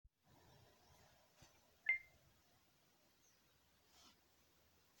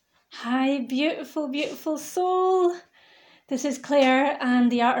Hi, beautiful, beautiful soul. This is Claire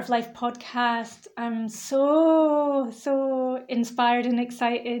and the Art of Life podcast. I'm so inspired and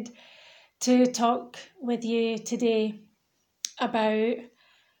excited to talk with you today about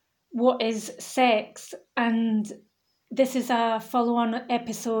what is sex. And this is a follow-on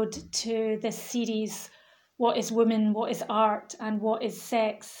episode to this series, What is Woman, What is Art, and What is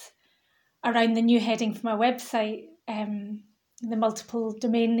Sex, around the new heading for my website. The multiple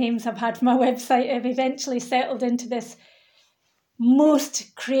domain names I've had for my website have eventually settled into this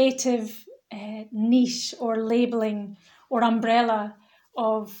most creative niche or labeling or umbrella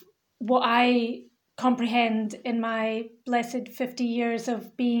of what I comprehend in my blessed 50 years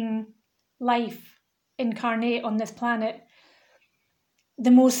of being life incarnate on this planet. The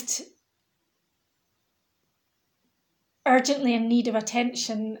most urgently in need of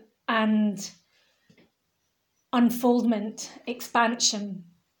attention and unfoldment, expansion.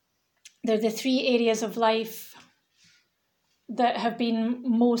 They're the three areas of life that have been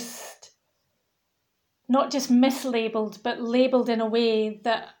most, not just mislabeled, but labeled in a way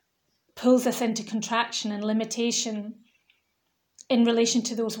that pulls us into contraction and limitation in relation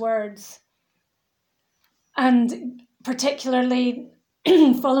to those words. And particularly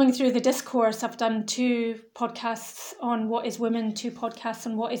following through the discourse, I've done 2 podcasts on what is women, 2 podcasts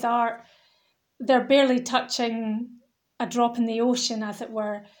on what is art. They're barely touching a drop in the ocean, as it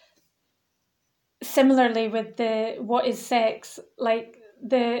were. Similarly with the what is sex, like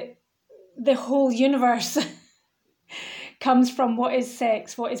the whole universe comes from what is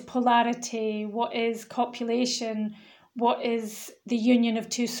sex, what is polarity, what is copulation, what is the union of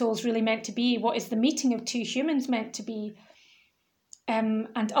 2 souls really meant to be, what is the meeting of 2 humans meant to be.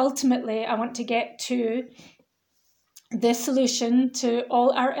 And ultimately, I want to get to the solution to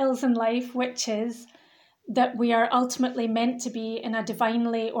all our ills in life, which is that we are ultimately meant to be in a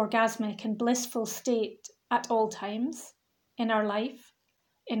divinely orgasmic and blissful state at all times in our life,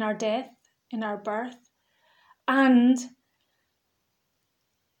 in our death, in our birth. And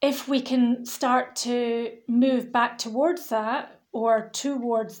if we can start to move back towards that,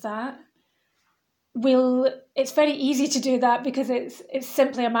 it's very easy to do that because it's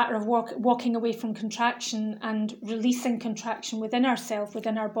simply a matter of walking away from contraction and releasing contraction within ourselves,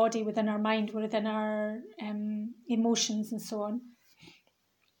 within our body, within our mind, within our emotions and so on.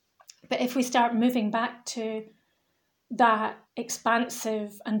 But if we start moving back to that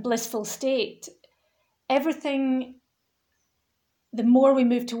expansive and blissful state, everything, the more we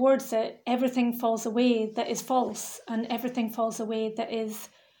move towards it, everything falls away that is false and everything falls away that is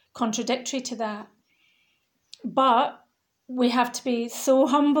contradictory to that. But we have to be so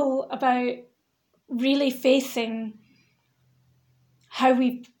humble about really facing how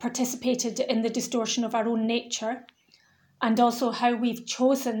we've participated in the distortion of our own nature, and also how we've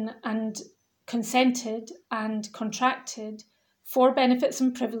chosen and consented and contracted for benefits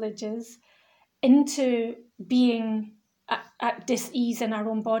and privileges into being at dis-ease in our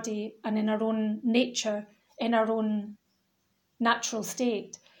own body and in our own nature, in our own natural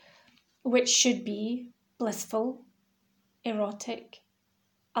state, which should be blissful, erotic,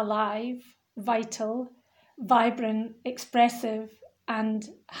 alive, vital, vibrant, expressive, and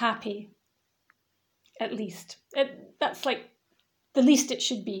happy, at least. That's like the least it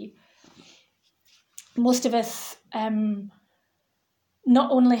should be. Most of us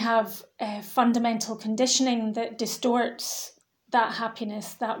not only have fundamental conditioning that distorts that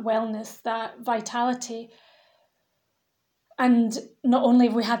happiness, that wellness, that vitality, and not only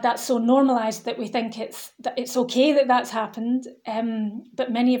have we had that so normalized that we think it's okay that that's happened,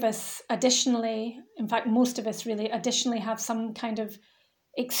 but many of us additionally, in fact, most of us really additionally have some kind of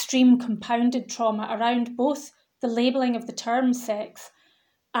extreme compounded trauma around both the labeling of the term sex,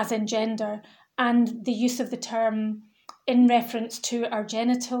 as in gender, and the use of the term in reference to our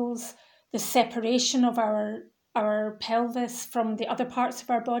genitals, the separation of our pelvis from the other parts of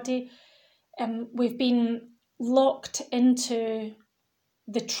our body. We've been locked into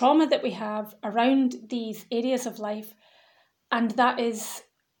the trauma that we have around these areas of life, and that is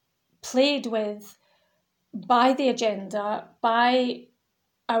played with by the agenda, by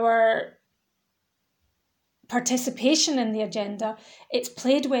our participation in the agenda. It's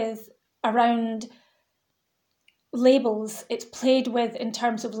played with around labels. It's played with in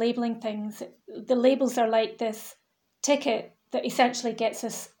terms of labeling things. The labels are like this ticket that essentially gets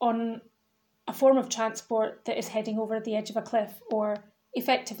us on a form of transport that is heading over the edge of a cliff, or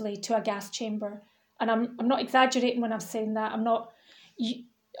effectively to a gas chamber. And I'm not exaggerating when I'm saying that. I'm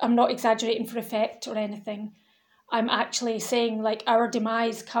not exaggerating for effect or anything. I'm actually saying, like, our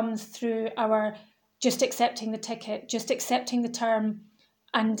demise comes through our just accepting the ticket, just accepting the term,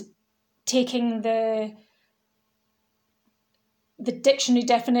 and taking the dictionary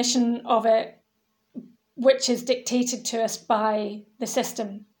definition of it, which is dictated to us by the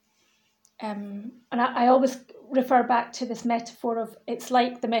system. And I always refer back to this metaphor of, it's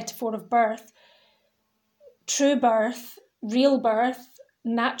like the metaphor of birth. True birth, real birth,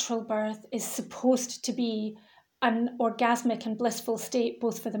 natural birth is supposed to be an orgasmic and blissful state,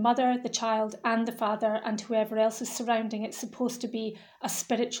 both for the mother, the child, and the father, and whoever else is surrounding. It's supposed to be a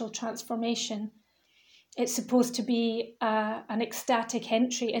spiritual transformation. It's supposed to be an ecstatic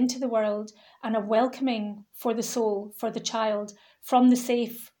entry into the world and a welcoming for the soul, for the child, from the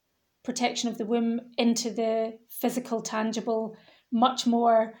safe protection of the womb into the physical, tangible, much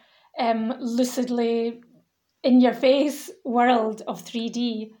more lucidly in your face world of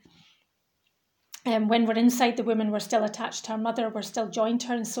 3D. When we're inside the woman, we're still attached to our mother, we're still joined to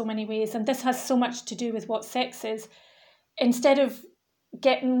her in so many ways. And this has so much to do with what sex is. Instead of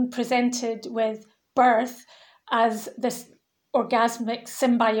getting presented with birth as this orgasmic,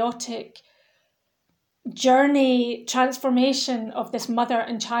 symbiotic journey, transformation of this mother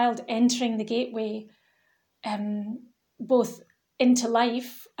and child entering the gateway, both into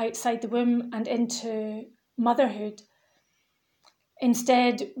life outside the womb and into motherhood.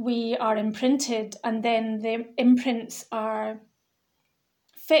 Instead, we are imprinted, and then the imprints are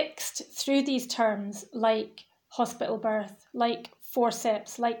fixed through these terms like hospital birth, like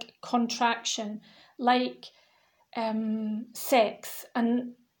forceps, like contraction, like sex.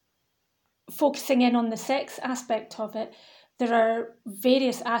 And focusing in on the sex aspect of it, there are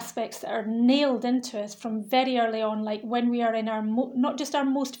various aspects that are nailed into us from very early on, like when we are in our not just our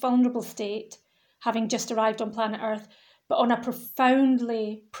most vulnerable state, having just arrived on planet Earth, but on a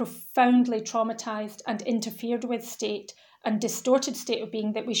profoundly, profoundly traumatized and interfered with state and distorted state of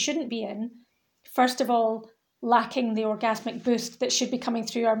being that we shouldn't be in. First of all, lacking the orgasmic boost that should be coming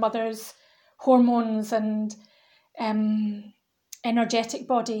through our mother's hormones and energetic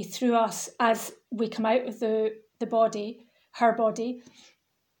body through us as we come out of the body, her body.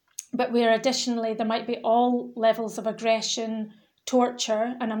 But where additionally there might be all levels of aggression,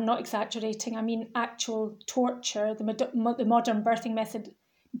 torture, and I'm not exaggerating, I mean actual torture. The modern birthing method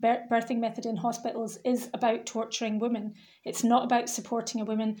in hospitals is about torturing women. It's not about supporting a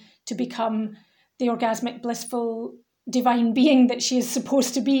woman to become the orgasmic, blissful, divine being that she is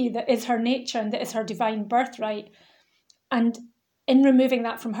supposed to be, that is her nature and that is her divine birthright. And in removing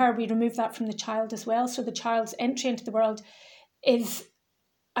that from her, we remove that from the child as well. So the child's entry into the world is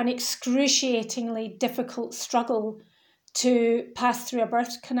an excruciatingly difficult struggle to pass through a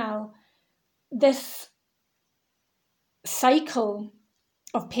birth canal. This cycle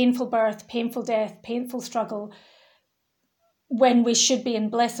of painful birth, painful death, painful struggle, when we should be in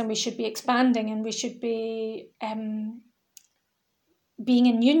bliss and we should be expanding and we should be being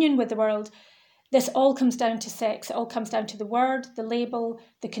in union with the world, this all comes down to sex. It all comes down to the word, the label,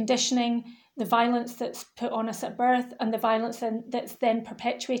 the conditioning, the violence that's put on us at birth, and the violence that's then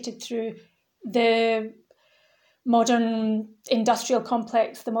perpetuated through the modern industrial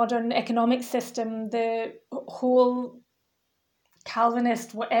complex, the modern economic system, the whole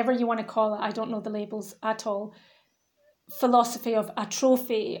Calvinist, whatever you want to call it, I don't know the labels at all, philosophy of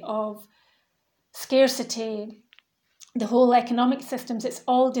atrophy, of scarcity, the whole economic systems. It's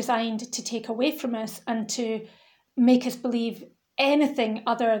all designed to take away from us and to make us believe anything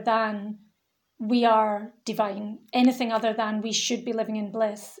other than we are divine, anything other than we should be living in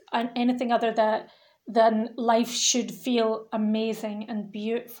bliss, and anything other than life should feel amazing and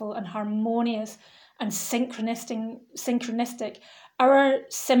beautiful and harmonious and synchronistic. Our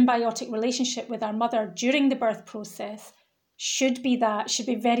symbiotic relationship with our mother during the birth process should be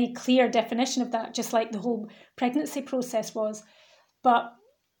very clear definition of that, just like the whole pregnancy process was. But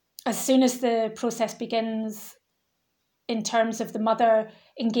as soon as the process begins in terms of the mother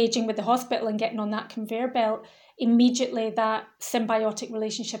engaging with the hospital and getting on that conveyor belt, immediately that symbiotic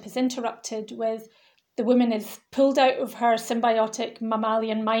relationship is interrupted with the woman is pulled out of her symbiotic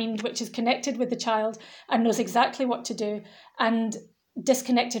mammalian mind, which is connected with the child and knows exactly what to do, and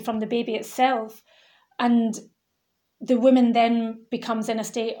disconnected from the baby itself. And the woman then becomes in a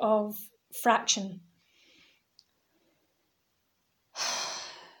state of fraction.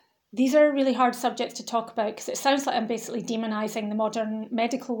 These are really hard subjects to talk about because it sounds like I'm basically demonizing the modern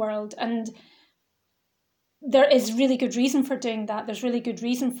medical world. And there is really good reason for doing that. There's really good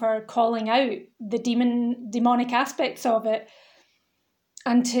reason for calling out the demonic aspects of it.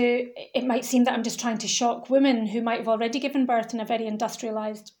 And it might seem that I'm just trying to shock women who might have already given birth in a very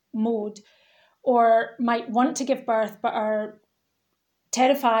industrialized mode, or might want to give birth but are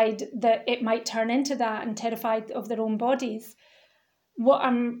terrified that it might turn into that and terrified of their own bodies. what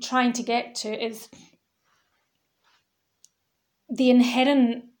I'm trying to get to is the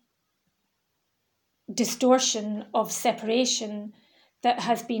inherent distortion of separation that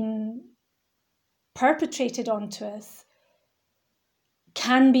has been perpetrated onto us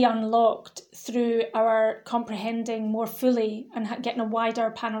can be unlocked through our comprehending more fully and getting a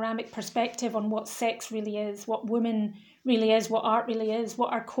wider panoramic perspective on what sex really is, what woman really is, what art really is,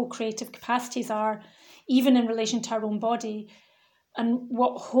 what our co-creative capacities are, even in relation to our own body, and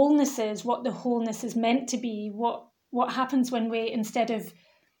what wholeness is, what the wholeness is meant to be, what happens when we, instead of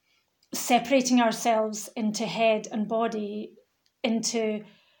separating ourselves into head and body, into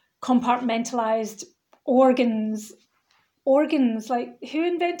compartmentalized organs, like who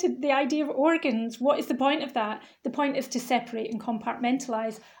invented the idea of organs? What is the point of that? The point is to separate and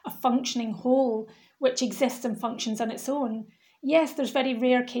compartmentalize a functioning whole which exists and functions on its own. Yes, there's very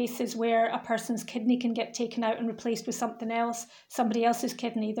rare cases where a person's kidney can get taken out and replaced with something else, somebody else's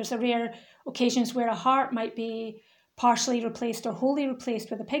kidney. There's a rare occasions where a heart might be partially replaced or wholly replaced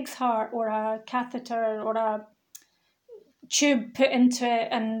with a pig's heart, or a catheter or a tube put into it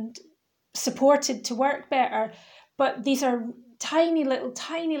and supported to work better. But these are tiny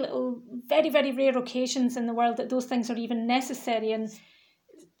little, very, very rare occasions in the world that those things are even necessary, and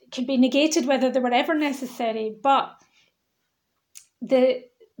can be negated whether they were ever necessary. But the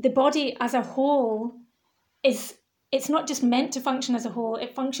body as a whole it's not just meant to function as a whole,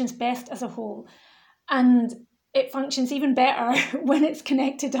 it functions best as a whole. And it functions even better when it's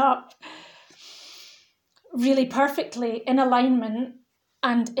connected up really perfectly in alignment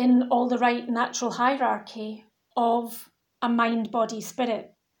and in all the right natural hierarchy of a mind, body,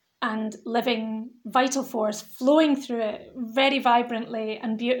 spirit, and living vital force flowing through it very vibrantly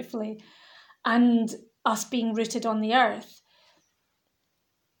and beautifully, and us being rooted on the earth.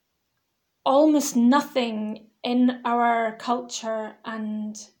 Almost nothing in our culture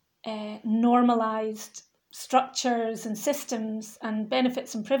and normalized structures and systems and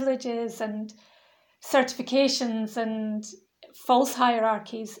benefits and privileges and certifications and false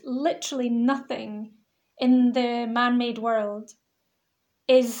hierarchies, literally nothing in the man-made world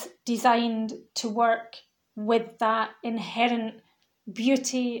is designed to work with that inherent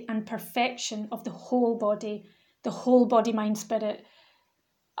beauty and perfection of the whole body, mind, spirit.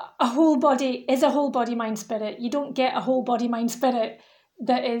 A whole body is a whole body, mind, spirit. You don't get a whole body, mind, spirit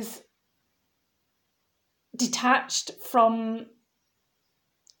that is detached from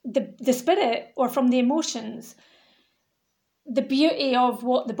the spirit or from the emotions. The beauty of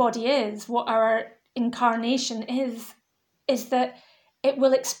what the body is, what our incarnation is that it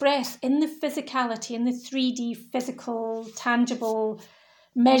will express in the physicality, in the 3D, physical, tangible,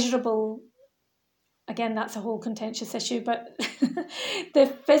 measurable. Again, that's a whole contentious issue, but the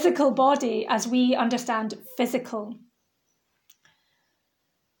physical body, as we understand physical,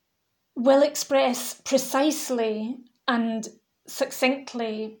 will express precisely and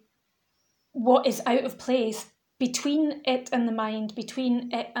succinctly what is out of place between it and the mind,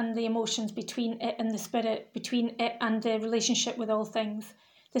 between it and the emotions, between it and the spirit, between it and the relationship with all things.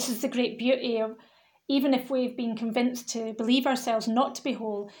 This is the great beauty of, even if we've been convinced to believe ourselves not to be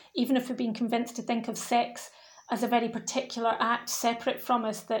whole, even if we've been convinced to think of sex as a very particular act separate from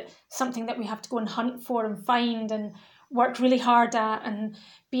us, that something that we have to go and hunt for and find and work really hard at and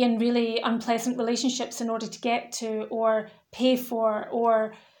be in really unpleasant relationships in order to get to, or pay for,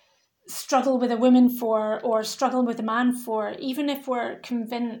 or struggle with a woman for, or struggle with a man for, even if we're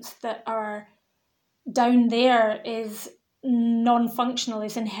convinced that our down there is non-functional,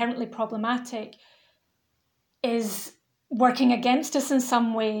 is inherently problematic, is working against us in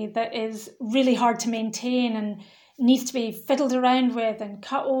some way that is really hard to maintain and needs to be fiddled around with and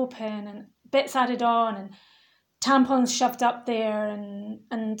cut open and bits added on and tampons shoved up there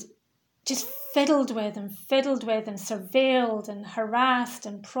and just fiddled with and surveilled and harassed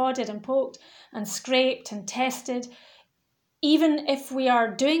and prodded and poked and scraped and tested. Even if we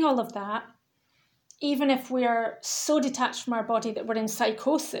are doing all of that, even if we are so detached from our body that we're in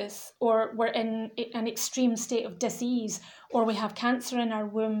psychosis, or we're in an extreme state of disease, or we have cancer in our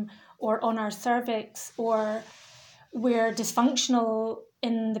womb or on our cervix, or we're dysfunctional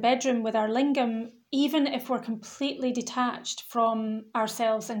in the bedroom with our lingam, even if we're completely detached from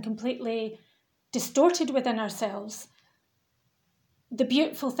ourselves and completely distorted within ourselves, the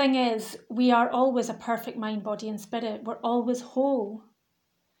beautiful thing is we are always a perfect mind, body and spirit. We're always whole.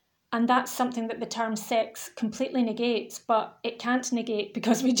 And that's something that the term sex completely negates, but it can't negate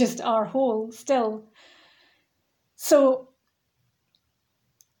because we just are whole still. So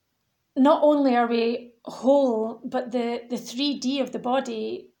not only are we whole, but the 3D of the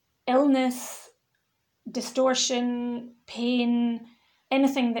body, illness, distortion, pain,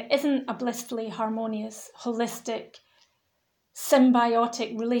 anything that isn't a blissfully harmonious, holistic,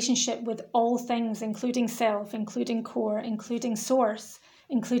 symbiotic relationship with all things, including self, including core, including source,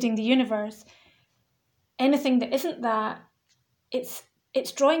 including the universe, anything that isn't that, it's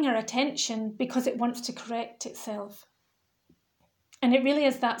drawing our attention because it wants to correct itself. And it really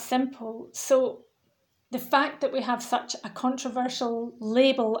is that simple. So the fact that we have such a controversial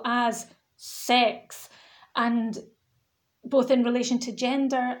label as sex, and both in relation to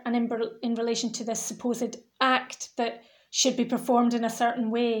gender and in relation to this supposed act that should be performed in a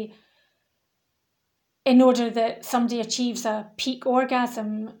certain way in order that somebody achieves a peak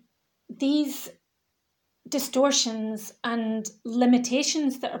orgasm, these distortions and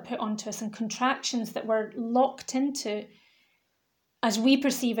limitations that are put onto us and contractions that we're locked into as we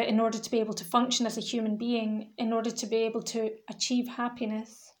perceive it in order to be able to function as a human being, in order to be able to achieve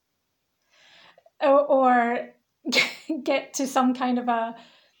happiness or get to some kind of a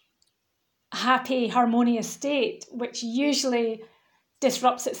happy, harmonious state, which usually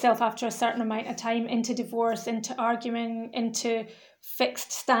disrupts itself after a certain amount of time into divorce, into arguing, into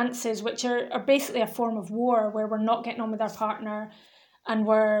fixed stances, which are basically a form of war, where we're not getting on with our partner and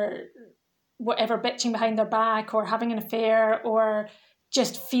we're whatever bitching behind their back or having an affair or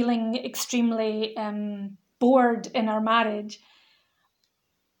just feeling extremely bored in our marriage.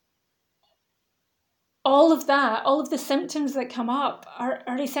 All of that, all of the symptoms that come up are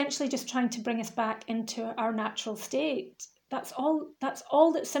essentially just trying to bring us back into our natural state. That's all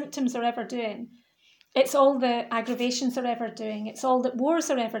that symptoms are ever doing. It's all the aggravations are ever doing. It's all that wars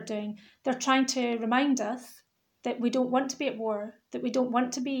are ever doing. They're trying to remind us that we don't want to be at war, that we don't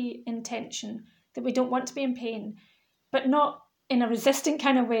want to be in tension, that we don't want to be in pain, but not in a resistant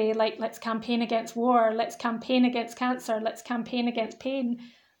kind of way, like let's campaign against war, let's campaign against cancer, let's campaign against pain.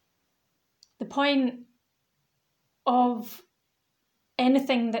 The point of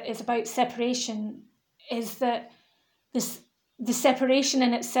anything that is about separation is that the separation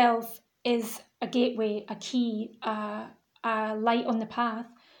in itself is a gateway, a key, a light on the path.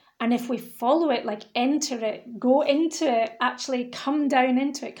 And if we follow it, like enter it, go into it, actually come down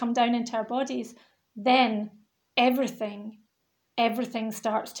into our bodies, then everything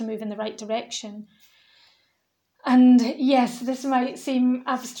starts to move in the right direction. And yes, this might seem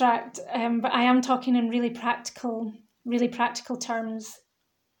abstract, but I am talking in really practical terms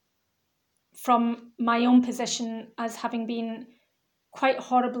from my own position as having been quite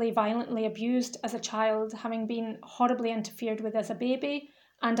horribly, violently abused as a child, having been horribly interfered with as a baby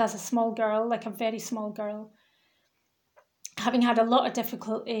and as a small girl, like a very small girl, having had a lot of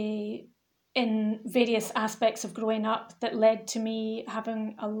difficulty in various aspects of growing up that led to me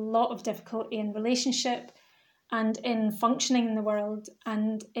having a lot of difficulty in relationship and in functioning in the world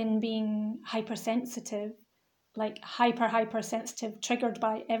and in being hypersensitive, like hypersensitive, triggered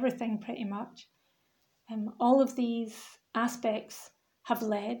by everything pretty much. All of these aspects have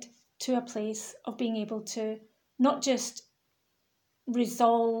led to a place of being able to not just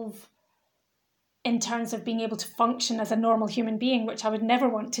resolve in terms of being able to function as a normal human being, which I would never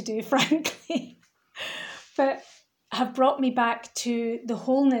want to do, frankly, but have brought me back to the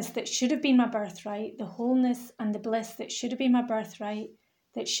wholeness that should have been my birthright, the wholeness and the bliss that should have been my birthright,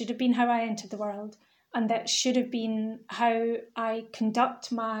 that should have been how I entered the world, and that should have been how I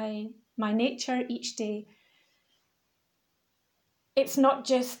conduct my nature each day. It's not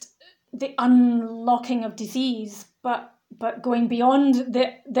just the unlocking of disease, but going beyond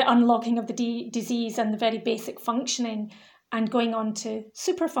the unlocking of the disease and the very basic functioning and going on to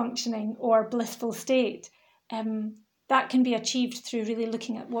super functioning or blissful state. That can be achieved through really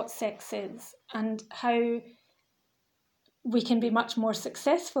looking at what sex is and how we can be much more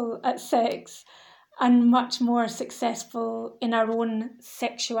successful at sex and much more successful in our own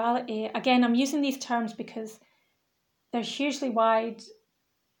sexuality. Again, I'm using these terms because they're hugely wide,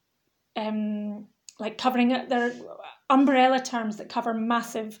 like covering it. They're umbrella terms that cover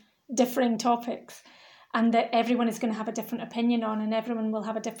massive differing topics and that everyone is going to have a different opinion on and everyone will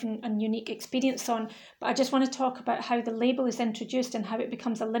have a different and unique experience on. But I just want to talk about how the label is introduced and how it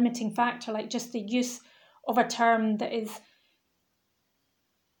becomes a limiting factor, like just the use of a term that is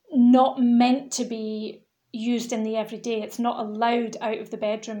not meant to be used in the everyday. It's not allowed out of the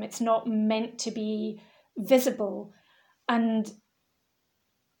bedroom. It's not meant to be visible. And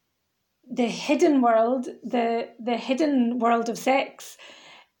the hidden world, the hidden world of sex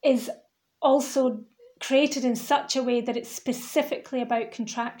is also created in such a way that it's specifically about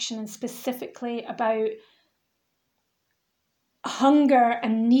contraction and specifically about hunger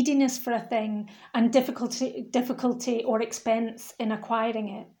and neediness for a thing and difficulty or expense in acquiring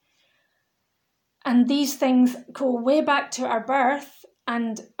it. And these things go way back to our birth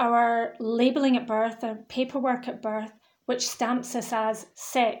and our labelling at birth, our paperwork at birth, which stamps us as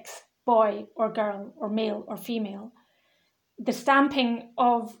sex, boy or girl, or male or female. The stamping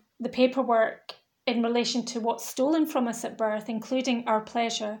of the paperwork in relation to what's stolen from us at birth, including our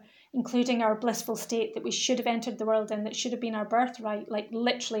pleasure, including our blissful state that we should have entered the world in, that should have been our birthright, like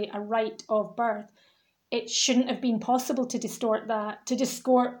literally a right of birth. It shouldn't have been possible to distort that, to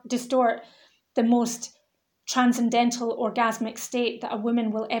distort the most transcendental orgasmic state that a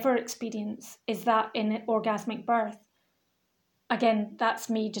woman will ever experience, is that in orgasmic birth. Again, that's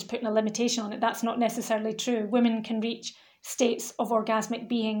me just putting a limitation on it. That's not necessarily true. Women can reach states of orgasmic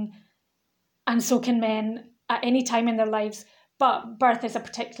being, and so can men at any time in their lives, but birth is a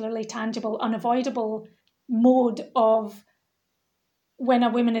particularly tangible, unavoidable mode of when a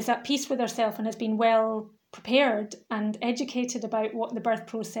woman is at peace with herself and has been well prepared and educated about what the birth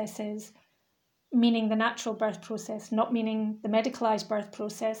process is, meaning the natural birth process, not meaning the medicalised birth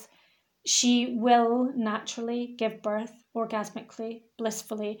process. She will naturally give birth orgasmically,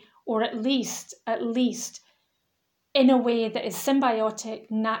 blissfully, or at least in a way that is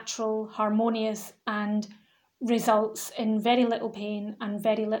symbiotic, natural, harmonious, and results in very little pain and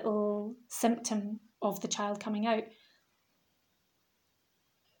very little symptom of the child coming out.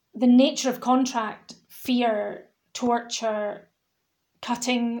 The nature of contract, fear, torture,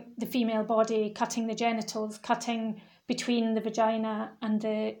 cutting the female body, cutting the genitals, cutting between the vagina and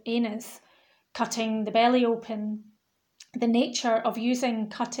the anus, cutting the belly open, the nature of using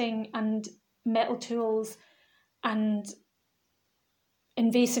cutting and metal tools and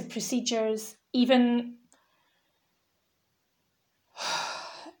invasive procedures, even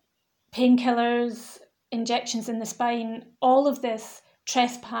painkillers, injections in the spine, all of this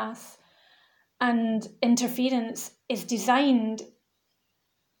trespass and interference is designed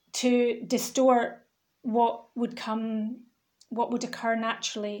to distort what would occur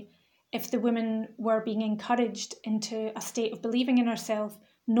naturally if the woman were being encouraged into a state of believing in herself,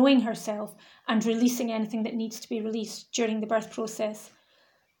 knowing herself, and releasing anything that needs to be released during the birth process.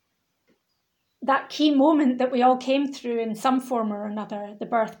 That key moment that we all came through in some form or another, the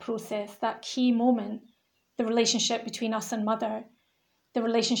birth process, that key moment, the relationship between us and mother, the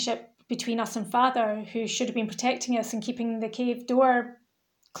relationship between us and father, who should have been protecting us and keeping the cave door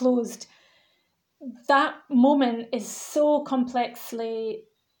closed. That moment is so complexly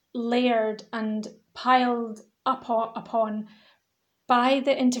layered and piled upon by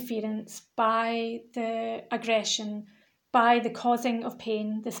the interference, by the aggression, by the causing of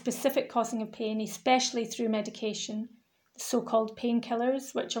pain, the specific causing of pain, especially through medication, the so-called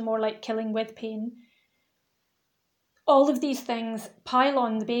painkillers, which are more like killing with pain. All of these things pile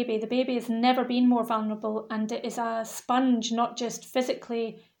on the baby. The baby has never been more vulnerable, and it is a sponge, not just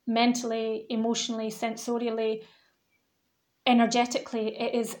physically, mentally, emotionally, sensorially, energetically.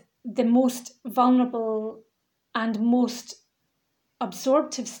 It is the most vulnerable and most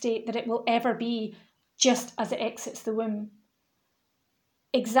absorptive state that it will ever be, just as it exits the womb.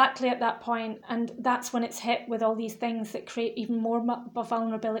 Exactly at that point, and that's when it's hit with all these things that create even more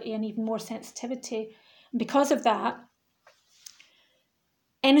vulnerability and even more sensitivity. And because of that,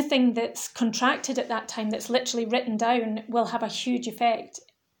 anything that's contracted at that time, that's literally written down, will have a huge effect.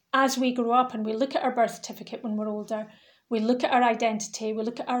 As we grow up and we look at our birth certificate when we're older, we look at our identity, we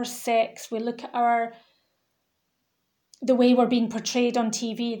look at our sex, we look at the way we're being portrayed on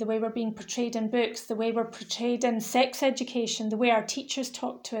TV, the way we're being portrayed in books, the way we're portrayed in sex education, the way our teachers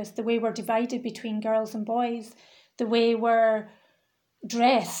talk to us, the way we're divided between girls and boys, the way we're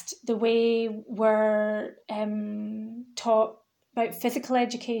dressed, the way we're taught about physical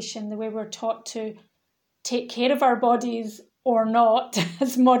education, the way we're taught to take care of our bodies or not,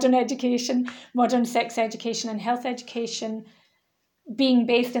 as modern education, modern sex education and health education, being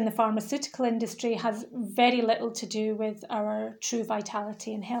based in the pharmaceutical industry, has very little to do with our true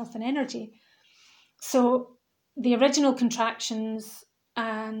vitality and health and energy. So the original contractions,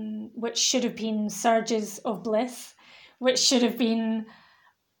 which should have been surges of bliss, which should have been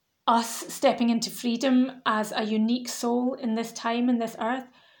us stepping into freedom as a unique soul in this time, in this earth,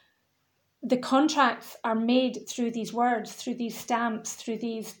 the contracts are made through these words, through these stamps, through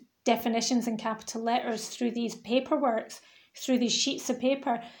these definitions in capital letters, through these paperworks, through these sheets of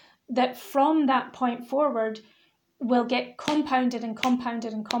paper, that from that point forward will get compounded and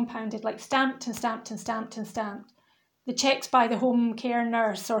compounded and compounded, like stamped and stamped and stamped and stamped. The checks by the home care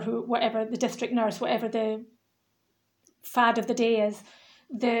nurse or whatever, the district nurse, whatever the fad of the day is,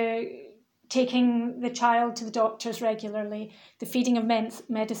 the taking the child to the doctors regularly, the feeding of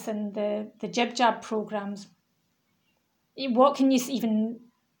medicine, the jib-jab programs. What can you even...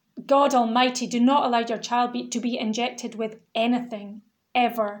 God Almighty, do not allow your child to be injected with anything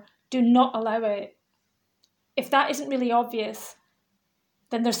ever. Do not allow it. If that isn't really obvious,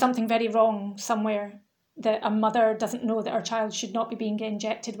 then there's something very wrong somewhere, that a mother doesn't know that her child should not be being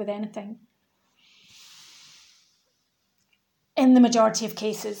injected with anything. In the majority of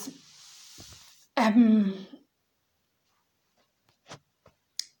cases.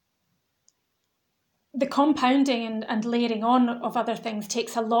 The compounding and layering on of other things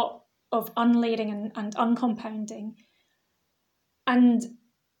takes a lot of unlayering and uncompounding. And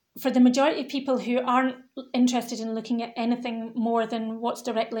for the majority of people who aren't interested in looking at anything more than what's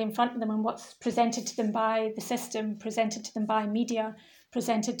directly in front of them and what's presented to them by the system, presented to them by media,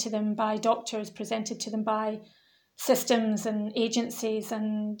 presented to them by doctors, presented to them by systems and agencies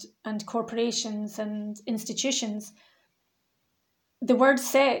and corporations and institutions, the word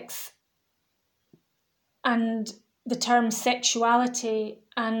sex and the term sexuality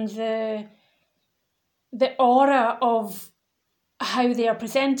and the aura of how they are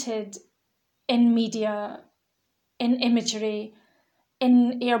presented in media, in imagery,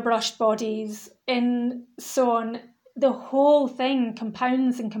 in airbrushed bodies, in so on, the whole thing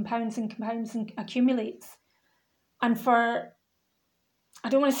compounds and compounds and compounds and accumulates. And for, I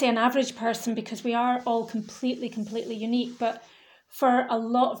don't want to say an average person, because we are all completely unique, but for a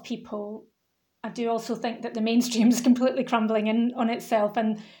lot of people, I do also think that the mainstream is completely crumbling in on itself,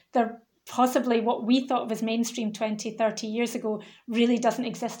 and they're possibly what we thought of as mainstream 20, 30 years ago really doesn't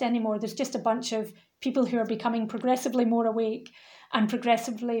exist anymore. There's just a bunch of people who are becoming progressively more awake and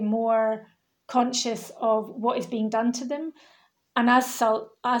progressively more conscious of what is being done to them. And as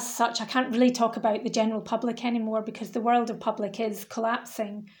such, I can't really talk about the general public anymore, because the world of public is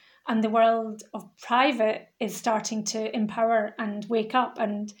collapsing and the world of private is starting to empower and wake up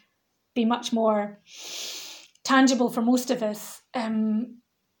and be much more tangible for most of us.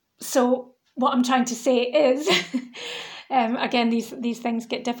 So what I'm trying to say is, again, these things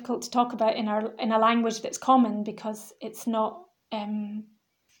get difficult to talk about in a language that's common, because it's not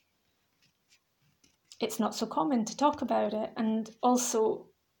so common to talk about it. And also,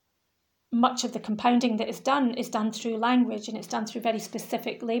 much of the compounding that is done through language, and it's done through very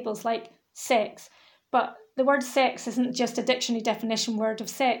specific labels like sex. But the word sex isn't just a dictionary definition word of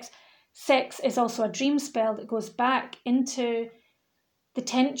sex. Sex is also a dream spell that goes back into the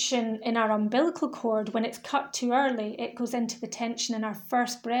tension in our umbilical cord when it's cut too early. It goes into the tension in our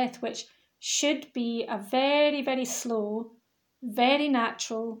first breath, which should be a very, very slow, very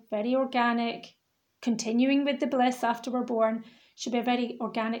natural, very organic, continuing with the bliss after we're born, should be a very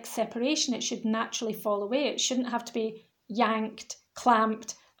organic separation. It should naturally fall away. It shouldn't have to be yanked,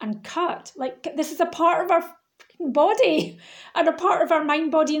 clamped, and cut. Like, this is a part of our body and a part of our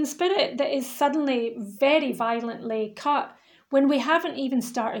mind, body, and spirit that is suddenly very violently cut when we haven't even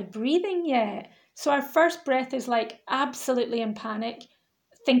started breathing yet. So our first breath is like absolutely in panic,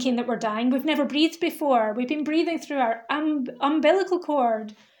 thinking that we're dying. We've never breathed before. We've been breathing through our umbilical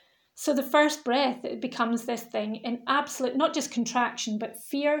cord. So the first breath, it becomes this thing in absolute, not just contraction, but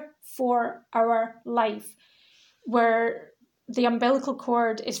fear for our life, where the umbilical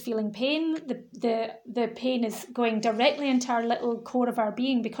cord is feeling pain. The pain is going directly into our little core of our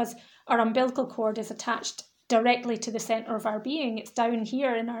being, because our umbilical cord is attached directly to the center of our being. It's down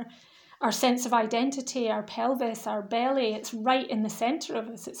here in our sense of identity, our pelvis, our belly. It's right in the center of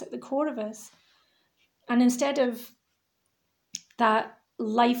us. It's at the core of us. And instead of that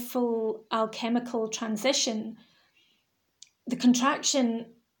lifeful alchemical transition, the contraction,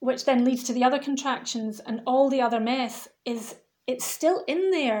 which then leads to the other contractions and all the other mess, it's still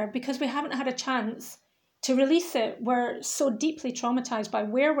in there because we haven't had a chance to release it. We're so deeply traumatized by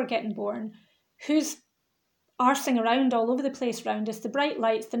where we're getting born, who's arsing around all over the place around us, the bright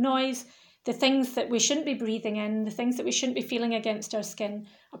lights, the noise, the things that we shouldn't be breathing in, the things that we shouldn't be feeling against our skin,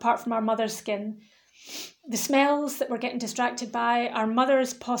 apart from our mother's skin, the smells that we're getting distracted by, our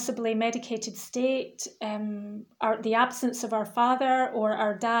mother's possibly medicated state, the absence of our father, or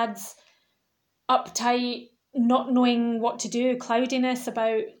our dad's uptight, not knowing what to do, cloudiness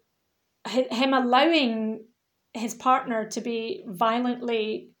about him allowing his partner to be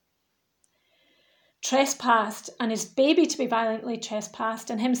violently trespassed and his baby to be violently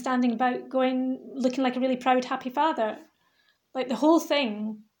trespassed, and him standing about looking like a really proud, happy father. Like, the whole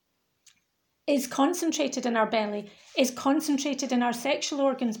thing is concentrated in our belly, is concentrated in our sexual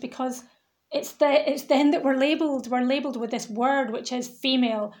organs, because it's then that we're labelled with this word, which is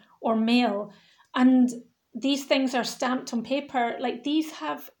female or male. And these things are stamped on paper. Like, these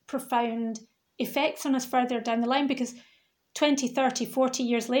have profound effects on us further down the line, because 20, 30, 40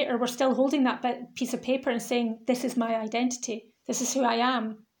 years later, we're still holding that piece of paper and saying, this is my identity. This is who I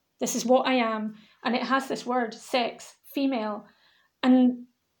am. This is what I am. And it has this word, sex, female. And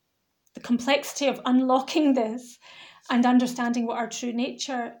the complexity of unlocking this and understanding what our true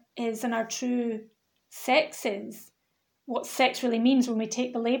nature is and our true sex is, what sex really means when we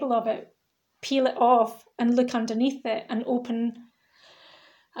take the label of it, peel it off and look underneath it and open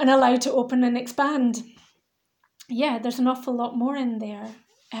and allow to open and expand. Yeah, there's an awful lot more in there.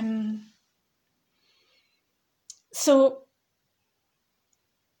 So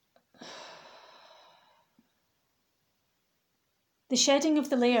the shedding of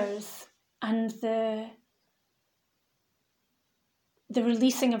the layers and the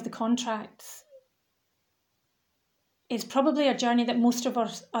releasing of the contracts is probably a journey that most of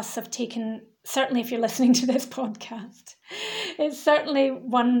us have taken, certainly if you're listening to this podcast. It's certainly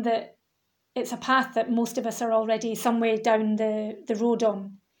one that, it's a path that most of us are already some way down the road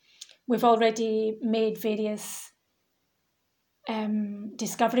on. We've already made various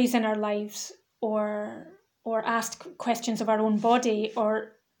discoveries in our lives, or asked questions of our own body,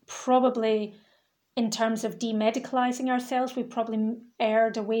 or probably in terms of demedicalising ourselves, we've probably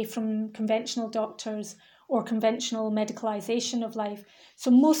erred away from conventional doctors or conventional medicalisation of life. So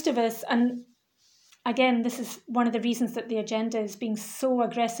most of us, and again, this is one of the reasons that the agenda is being so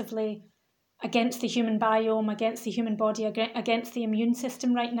aggressively against the human biome, against the human body, against the immune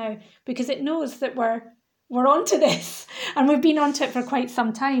system right now, because it knows that we're onto this, and we've been onto it for quite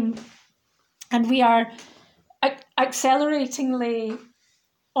some time, and we are acceleratingly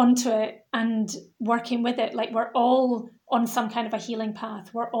onto it and working with it. Like, we're all on some kind of a healing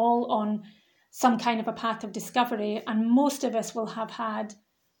path. We're all on some kind of a path of discovery, and most of us will have had,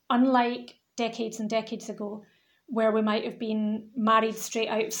 unlike decades and decades ago, where we might have been married straight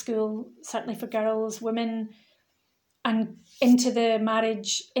out of school, certainly for girls, women, and into the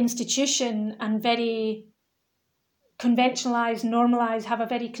marriage institution, and very conventionalised, normalised, have a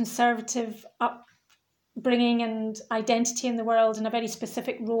very conservative upbringing and identity in the world, and a very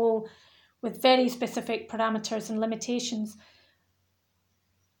specific role with very specific parameters and limitations.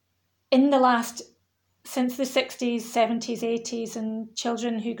 Since the 60s, 70s, 80s, and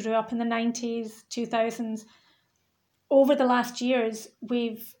children who grew up in the 90s, 2000s, over the last years,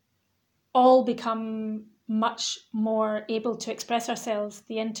 we've all become much more able to express ourselves,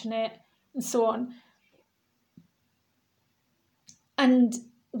 the internet and so on. And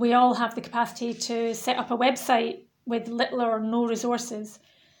we all have the capacity to set up a website with little or no resources.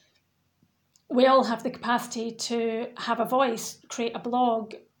 We all have the capacity to have a voice, create a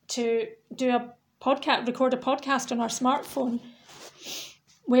blog, to do a podcast, record a podcast on our smartphone.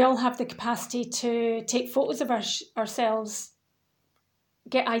 We all have the capacity to take photos of ourselves,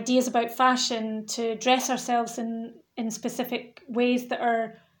 get ideas about fashion, to dress ourselves in specific ways that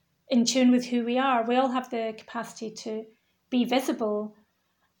are in tune with who we are. We all have the capacity to be visible,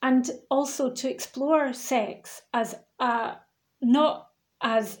 and also to explore sex as not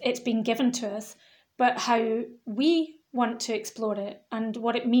as it's been given to us, but how we want to explore it and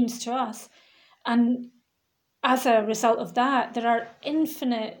what it means to us. And as a result of that, there are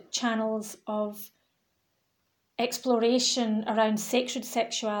infinite channels of exploration around sacred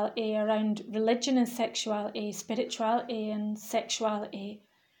sexuality, around religion and sexuality, spirituality and sexuality,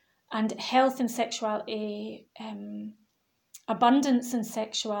 and health and sexuality, abundance and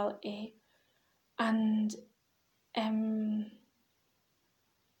sexuality, and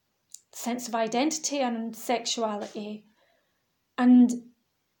sense of identity and sexuality. And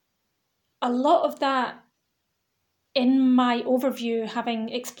a lot of that, in my overview, having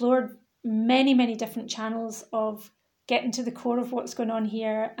explored many, many different channels of getting to the core of what's going on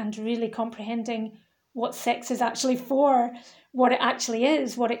here and really comprehending what sex is actually for, what it actually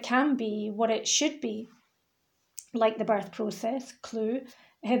is, what it can be, what it should be, like the birth process, clue,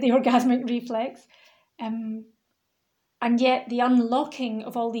 the orgasmic reflex. And yet the unlocking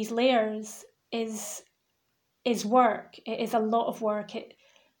of all these layers is work. It is a lot of work.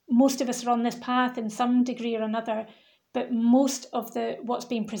 Most of us are on this path in some degree or another, but most of what's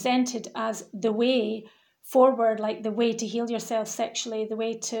being presented as the way forward, like the way to heal yourself sexually, the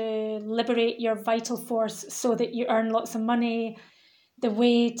way to liberate your vital force so that you earn lots of money, the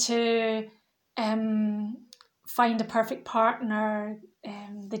way to find a perfect partner,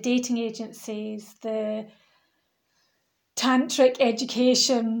 the dating agencies, the tantric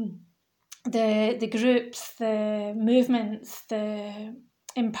education, the groups, the movements, the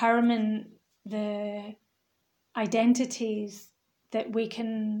empowerment, the identities that we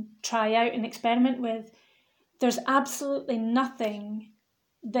can try out and experiment with. There's absolutely nothing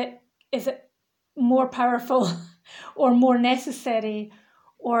that is more powerful or more necessary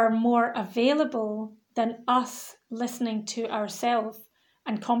or more available than us listening to ourselves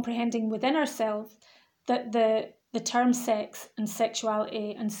and comprehending within ourselves that the term sex and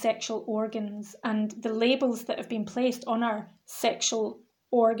sexuality and sexual organs and the labels that have been placed on our sexual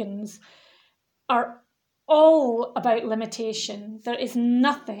organs are all about limitation. There is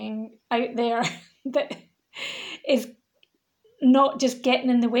nothing out there that is not just getting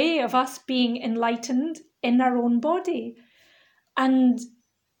in the way of us being enlightened in our own body. And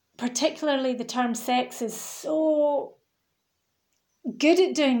particularly the term sex is so good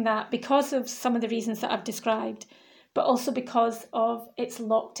at doing that because of some of the reasons that I've described, but also because of it's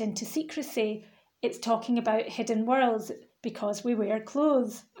locked into secrecy. It's talking about hidden worlds because we wear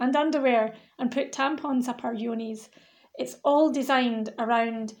clothes and underwear and put tampons up our yonis. It's all designed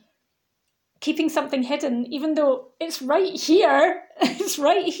around keeping something hidden, even though it's right here. It's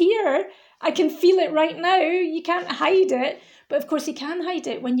right here. I can feel it right now. You can't hide it. But of course you can hide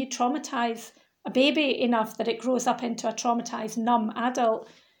it when you traumatize a baby enough that it grows up into a traumatized, numb adult.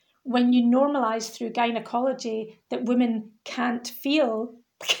 When you normalize through gynecology that women can't feel.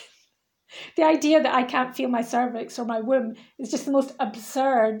 The idea that I can't feel my cervix or my womb is just the most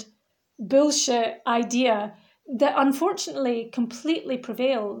absurd bullshit idea that unfortunately completely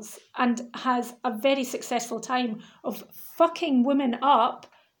prevails and has a very successful time of fucking women up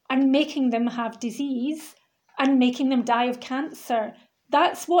and making them have disease and making them die of cancer.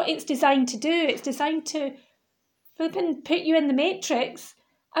 That's what it's designed to do. It's designed to flipping put you in the matrix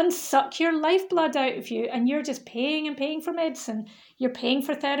and suck your lifeblood out of you, and you're just paying and paying for medicine. You're paying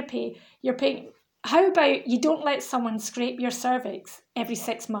for therapy. You're paying. How about you don't let someone scrape your cervix every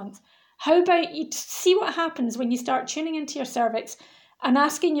 6 months? How about you see what happens when you start tuning into your cervix and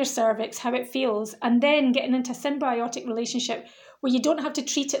asking your cervix how it feels, and then getting into a symbiotic relationship where you don't have to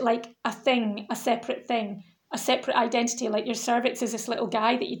treat it like a thing, a separate identity, like your cervix is this little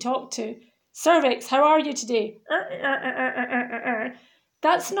guy that you talk to. Cervix, how are you today?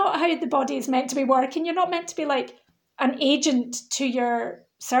 That's not how the body is meant to be working. You're not meant to be like an agent to your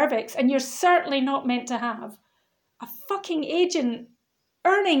cervix, and you're certainly not meant to have a fucking agent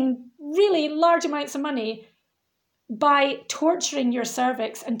earning really large amounts of money by torturing your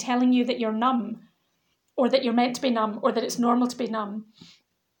cervix and telling you that you're numb, or that you're meant to be numb, or that it's normal to be numb.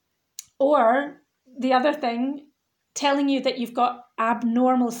 Or the other thing, telling you that you've got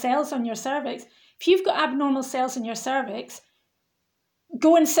abnormal cells on your cervix. If you've got abnormal cells in your cervix,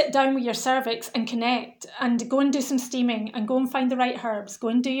 go and sit down with your cervix and connect, and go and do some steaming, and go and find the right herbs. Go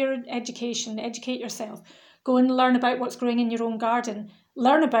and do your education, educate yourself. Go and learn about what's growing in your own garden.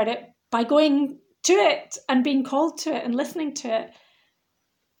 Learn about it by going to it and being called to it and listening to it.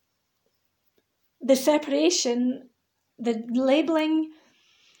 The separation, the labeling,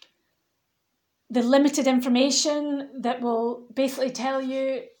 the limited information that will basically tell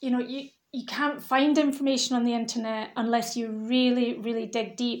you, you can't find information on the internet unless you really, really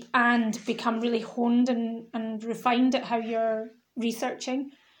dig deep and become really honed and refined at how you're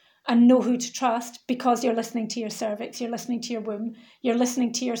researching and know who to trust, because you're listening to your cervix, you're listening to your womb, you're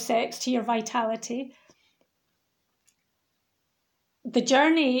listening to your sex, to your vitality. The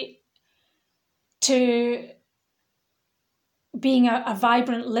journey to being a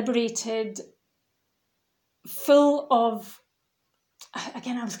vibrant, liberated, full of,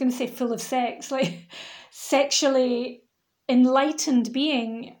 again, I was going to say full of sex, like sexually enlightened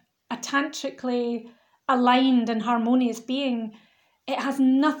being, a tantrically aligned and harmonious being, it has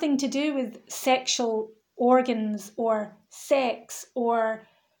nothing to do with sexual organs or sex, or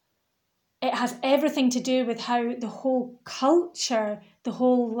it has everything to do with how the whole culture, the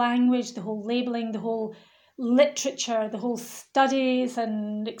whole language, the whole labeling, the whole literature, the whole studies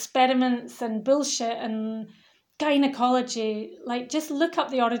and experiments and bullshit and gynecology. Like, just look up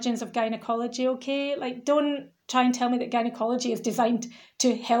the origins of gynecology, okay? Like, don't try and tell me that gynecology is designed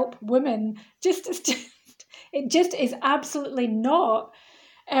to help women. It just is absolutely not.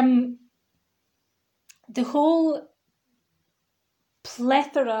 The whole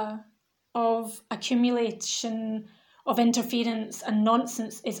plethora of accumulation of interference and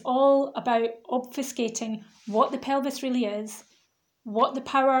nonsense is all about obfuscating what the pelvis really is, what the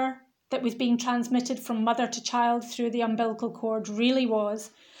power that was being transmitted from mother to child through the umbilical cord really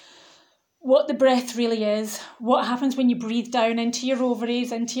was, what the breath really is, what happens when you breathe down into your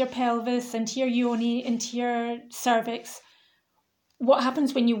ovaries, into your pelvis, into your yoni, into your cervix, what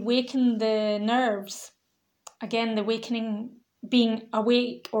happens when you waken the nerves. Again, the wakening being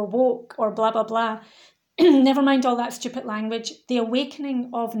awake or woke or blah, blah, blah. Never mind all that stupid language. The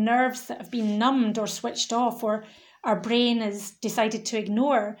awakening of nerves that have been numbed or switched off, or our brain has decided to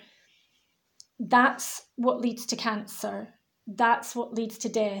ignore. That's what leads to cancer. That's what leads to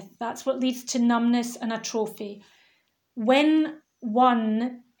death. That's what leads to numbness and atrophy. When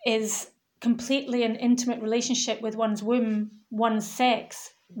one is completely an intimate relationship with one's womb, one's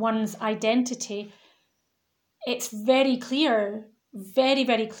sex, one's identity, it's very clear, very,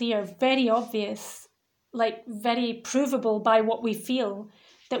 very clear, very obvious, like very provable by what we feel,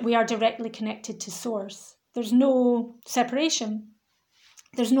 that we are directly connected to source. There's no separation.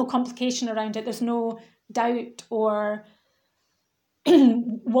 There's no complication around it. There's no doubt or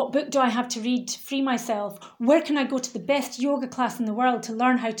what book do I have to read to free myself? Where can I go to the best yoga class in the world to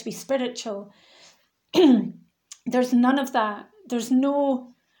learn how to be spiritual? There's none of that. There's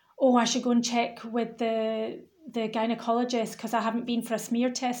no, oh, I should go and check with the gynecologist because I haven't been for a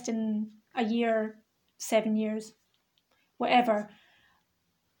smear test in a year, 7 years, whatever.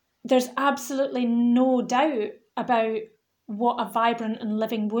 There's absolutely no doubt about what a vibrant and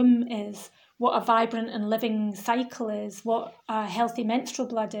living womb is, what a vibrant and living cycle is, what a healthy menstrual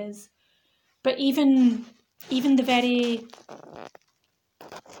blood is. But even the very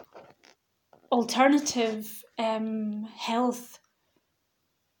alternative health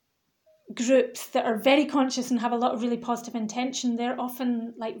groups that are very conscious and have a lot of really positive intention, they're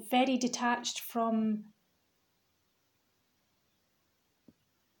often like very detached from,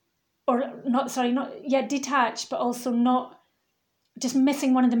 detached, but also not, just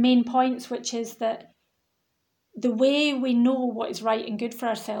missing one of the main points, which is that the way we know what is right and good for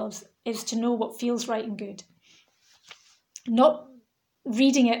ourselves is to know what feels right and good. Not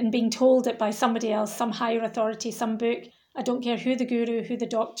reading it and being told it by somebody else, some higher authority, some book. I don't care who the guru, who the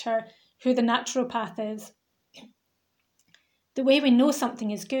doctor, who the naturopath is. The way we know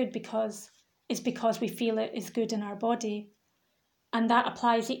something is good is because we feel it is good in our body. And that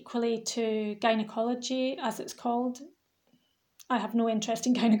applies equally to gynecology, as it's called. I have no interest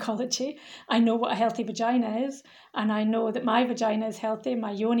in gynecology. I know what a healthy vagina is, and I know that my vagina is healthy,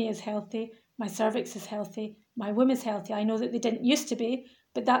 my yoni is healthy, my cervix is healthy, my womb is healthy. I know that they didn't used to be,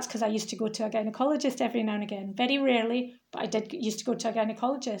 but that's because I used to go to a gynecologist every now and again. Very rarely, but I used to go to a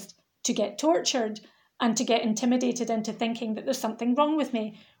gynecologist to get tortured and to get intimidated into thinking that there's something wrong with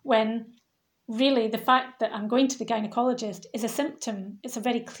me, when really the fact that I'm going to the gynecologist is a symptom. It's a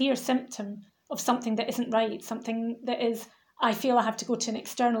very clear symptom of something that isn't right, something that is, I feel I have to go to an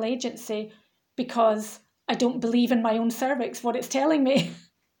external agency because I don't believe in my own cervix, what it's telling me.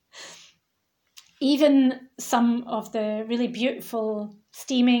 Even some of the really beautiful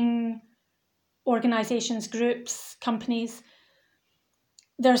steaming organisations, groups, companies,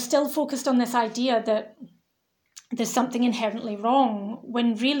 they're still focused on this idea that there's something inherently wrong,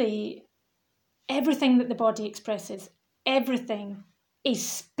 when really everything that the body expresses, everything,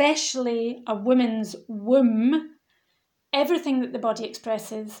 especially a woman's womb, everything that the body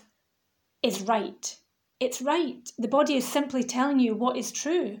expresses is right. It's right. The body is simply telling you what is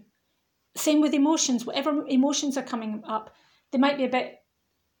true. Same with emotions. Whatever emotions are coming up, they might be a bit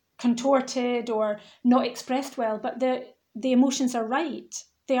contorted or not expressed well, but the emotions are right.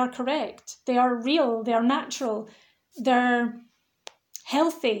 They are correct. They are real. They are natural. They're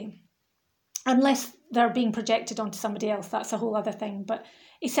healthy, unless they're being projected onto somebody else. That's a whole other thing. But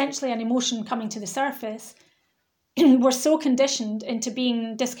essentially, an emotion coming to the surface, we're so conditioned into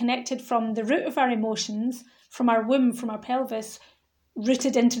being disconnected from the root of our emotions, from our womb, from our pelvis,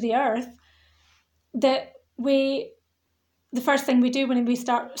 rooted into the earth, that the first thing we do when we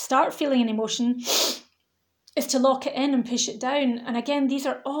start feeling an emotion is to lock it in and push it down. And again, these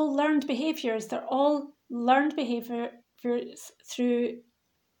are all learned behaviours. They're all learned behaviours through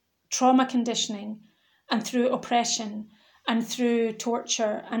trauma conditioning and through oppression and through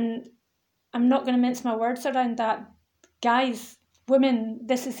torture. And I'm not going to mince my words around that. Guys, women,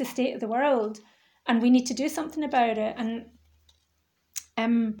 this is the state of the world and we need to do something about it. And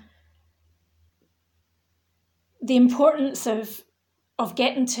the importance of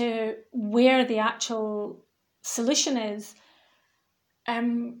getting to where the actual solution is,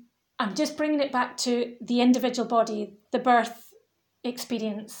 I'm just bringing it back to the individual body, the birth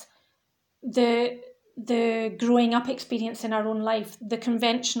experience, the growing up experience in our own life, the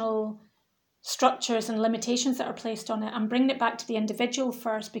conventional structures and limitations that are placed on it. I'm bringing it back to the individual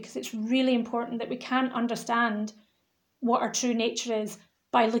first, because it's really important that we can't understand what our true nature is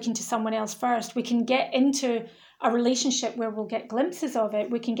by looking to someone else first. We can get into a relationship where we'll get glimpses of it.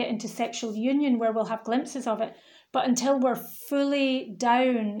 We can get into sexual union where we'll have glimpses of it. But until we're fully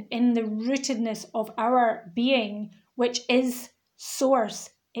down in the rootedness of our being, which is source,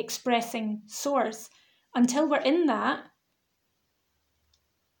 expressing source, until we're in that,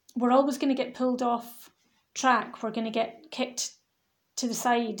 we're always going to get pulled off track. We're going to get kicked to the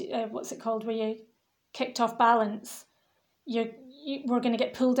side. What's it called? Where you kicked off balance. We're going to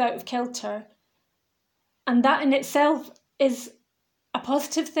get pulled out of kilter. And that in itself is a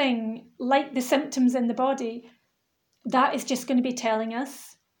positive thing, like the symptoms in the body, that is just going to be telling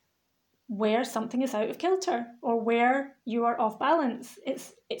us where something is out of kilter or where you are off balance.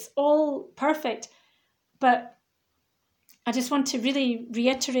 It's all perfect. But I just want to really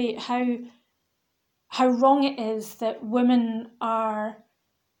reiterate how wrong it is that women are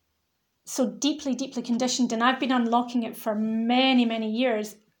so deeply, deeply conditioned. And I've been unlocking it for many, many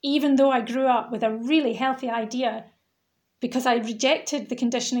years, even though I grew up with a really healthy idea, because I rejected the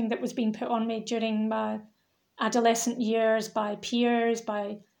conditioning that was being put on me during my adolescent years by peers,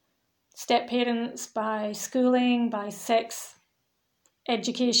 by step-parents, by schooling, by sex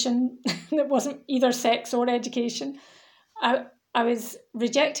education that wasn't either sex or education. I was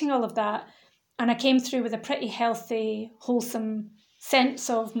rejecting all of that, and I came through with a pretty healthy, wholesome sense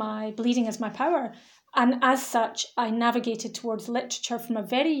of my bleeding as my power. And as such, I navigated towards literature from a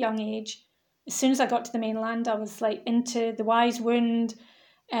very young age. As soon as I got to the mainland, I was like into The Wise Wound,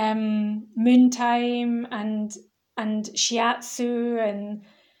 Moon Time, and Shiatsu,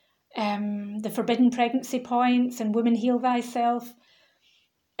 and the Forbidden Pregnancy Points, and Woman Heal Thyself.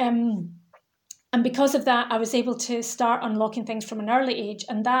 And because of that, I was able to start unlocking things from an early age,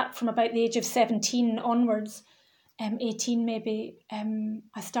 and that from about the age of 17 onwards, 18 maybe,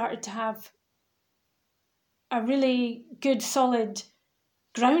 I started to have a really good, solid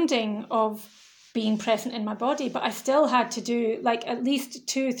grounding of being present in my body. But I still had to do like at least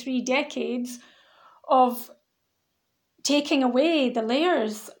 2-3 decades of taking away the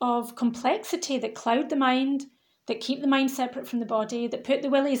layers of complexity that cloud the mind, that keep the mind separate from the body, that put the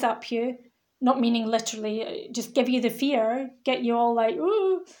willies up you. Not meaning literally, just give you the fear, get you all like,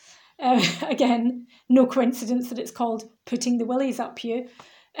 ooh. Again, no coincidence that it's called putting the willies up you.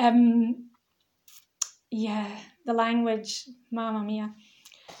 Yeah, the language, mamma mia.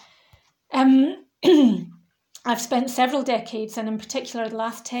 I've spent several decades, and in particular the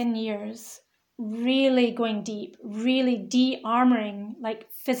last 10 years, really going deep, really de-armoring, like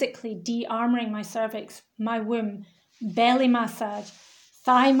physically de-armoring my cervix, my womb, belly massage,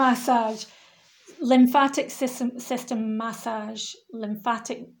 thigh massage, lymphatic system massage,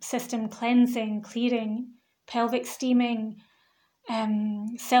 lymphatic system cleansing, clearing, pelvic steaming,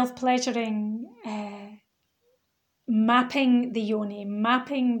 self-pleasuring, mapping the yoni,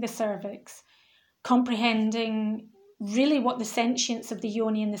 mapping the cervix, comprehending really what the sentience of the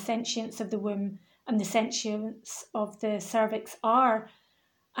yoni and the sentience of the womb and the sentience of the cervix are,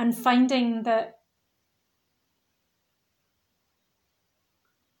 and finding that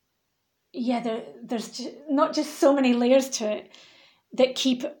there's not just so many layers to it that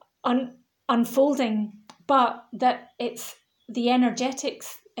keep unfolding, but that it's the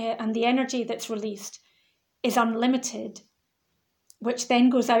energetics and the energy that's released is unlimited, which then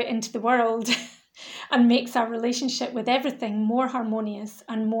goes out into the world and makes our relationship with everything more harmonious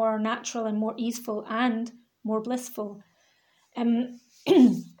and more natural and more easeful and more blissful.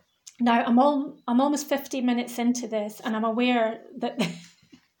 Now I'm almost 50 minutes into this, and I'm aware that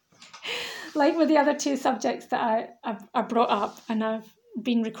like with the other two subjects that I brought up and I've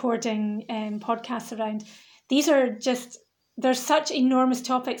been recording podcasts around, these are just, they're such enormous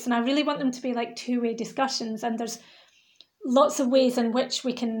topics, and I really want them to be like two-way discussions, and there's lots of ways in which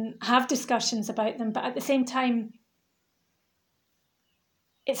we can have discussions about them, but at the same time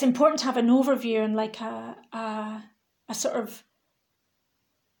it's important to have an overview and like a sort of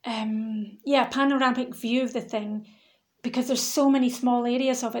panoramic view of the thing, because there's so many small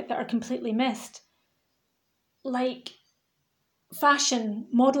areas of it that are completely missed. Like fashion,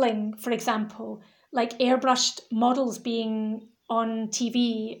 modelling, for example, like airbrushed models being on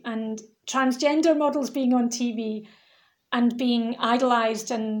TV and transgender models being on TV and being idolised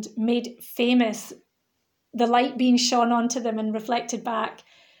and made famous, the light being shone onto them and reflected back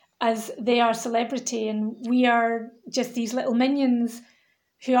as they are celebrity, and we are just these little minions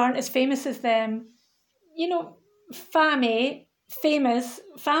who aren't as famous as them. You know, famous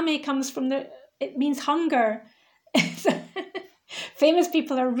comes from it means hunger. Famous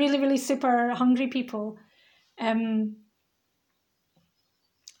people are really, really super hungry people,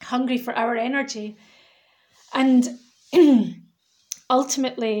 hungry for our energy. And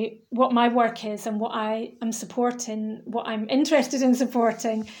ultimately, what my work is and what I am supporting, what I'm interested in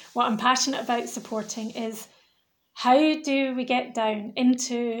supporting, what I'm passionate about supporting is how do we get down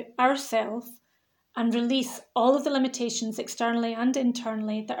into ourself and release all of the limitations externally and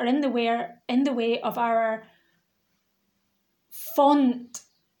internally that are in the way of our font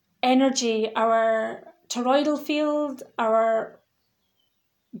energy, our toroidal field, our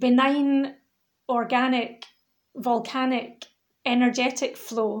benign, organic, volcanic, energetic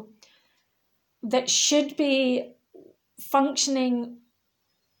flow that should be functioning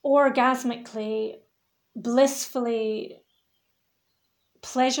orgasmically, blissfully,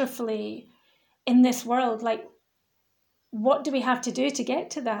 pleasurefully in this world. Like, what do we have to do to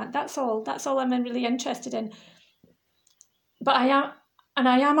get to that? That's all I'm really interested in. But I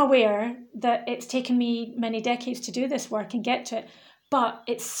am aware that it's taken me many decades to do this work and get to it. But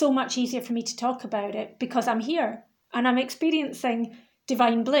it's so much easier for me to talk about it because I'm here and I'm experiencing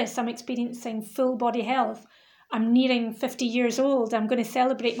divine bliss. I'm experiencing full body health. I'm nearing 50 years old. I'm going to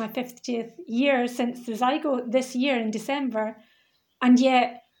celebrate my 50th year since the zygote this year in December. And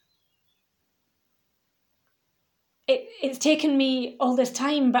yet it's taken me all this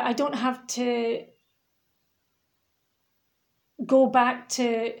time, but I don't have to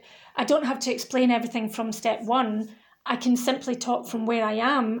I don't have to explain everything from step one. I can simply talk from where I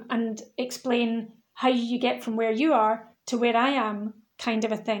am and explain how you get from where you are to where I am, kind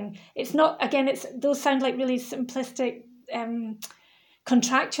of a thing. It's not, again, those sound like really simplistic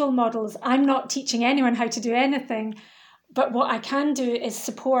contractual models. I'm not teaching anyone how to do anything, but what I can do is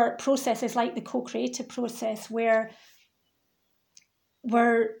support processes like the co-creative process, where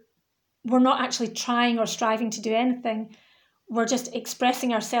we're not actually trying or striving to do anything. We're just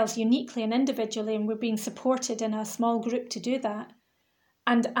expressing ourselves uniquely and individually, and we're being supported in a small group to do that.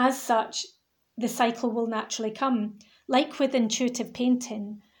 And as such, the cycle will naturally come, like with intuitive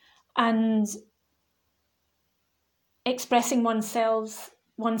painting and expressing oneself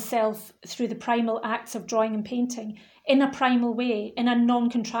through the primal acts of drawing and painting in a primal way, in a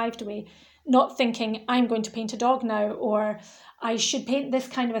non-contrived way, not thinking I'm going to paint a dog now, or I should paint this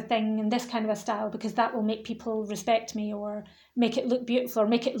kind of a thing in this kind of a style because that will make people respect me or make it look beautiful or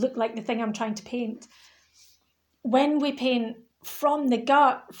make it look like the thing I'm trying to paint. When we paint from the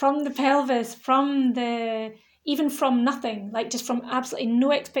gut, from the pelvis, even from nothing, like just from absolutely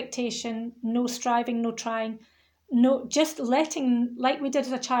no expectation, no striving, no trying, no, just letting, like we did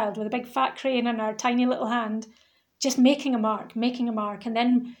as a child with a big fat crayon in our tiny little hand, just making a mark, and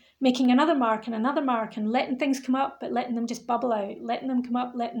then making another mark and letting things come up, but letting them just bubble out, letting them come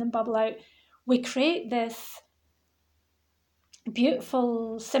up, letting them bubble out. We create this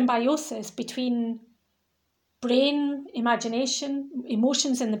beautiful symbiosis between brain, imagination,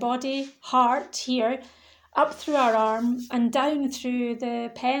 emotions in the body, heart here, up through our arm and down through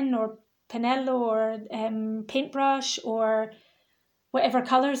the pen or Pinello or paintbrush or whatever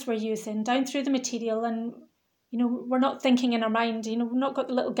colours we're using, down through the material. And, we're not thinking in our mind, we've not got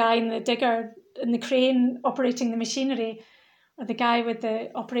the little guy in the digger and the crane operating the machinery, or the guy with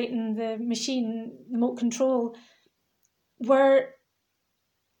operating the machine, remote control. We're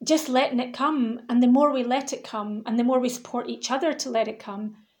just letting it come. And the more we let it come and the more we support each other to let it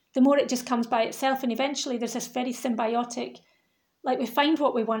come, the more it just comes by itself. And eventually there's this very symbiotic, like we find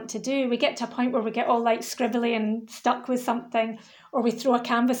what we want to do. We get to a point where we get all like scribbly and stuck with something, or we throw a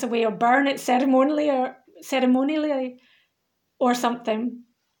canvas away or burn it ceremonially or something.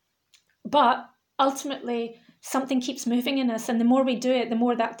 But ultimately something keeps moving in us, and the more we do it, the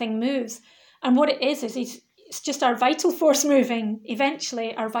more that thing moves. And what it is it's just our vital force moving.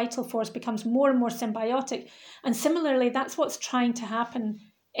 Eventually our vital force becomes more and more symbiotic. And similarly, that's what's trying to happen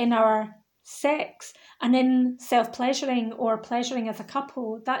in our sex and in self-pleasuring or pleasuring as a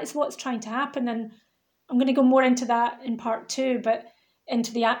couple. That is what's trying to happen. And I'm going to go more into that in part 2, but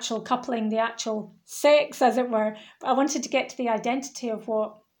into the actual coupling, the actual sex, as it were. But I wanted to get to the identity of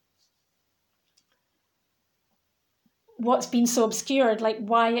what's been so obscured, like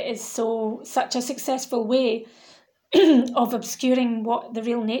why it is such a successful way of obscuring what the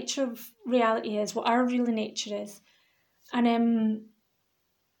real nature of reality is, what our real nature is. And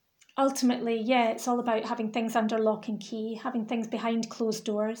ultimately, it's all about having things under lock and key, having things behind closed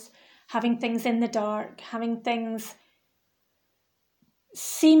doors, having things in the dark, having things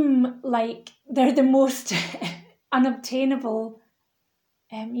seem like they're the most unobtainable,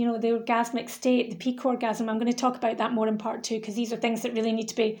 the orgasmic state, the peak orgasm. I'm going to talk about that more in part 2, because these are things that really need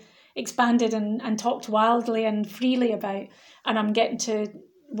to be expanded and talked wildly and freely about. And I'm getting to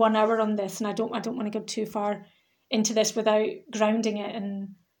 1 hour on this, and I don't want to go too far into this without grounding it.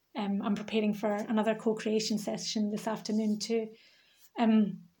 And I'm preparing for another co-creation session this afternoon too.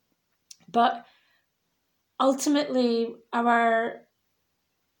 But ultimately,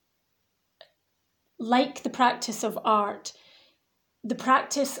 like the practice of art, the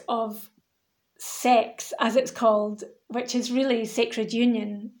practice of sex, as it's called, which is really sacred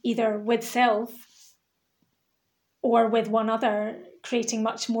union, either with self or with one other, creating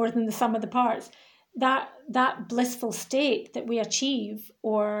much more than the sum of the parts, that blissful state that we achieve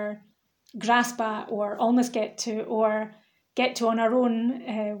or grasp at or almost get to on our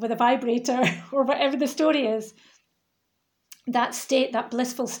own with a vibrator or whatever the story is, that state, that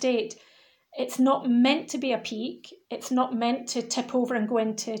blissful state, it's not meant to be a peak. It's not meant to tip over and go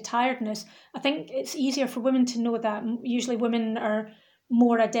into tiredness. I think it's easier for women to know that. Usually women are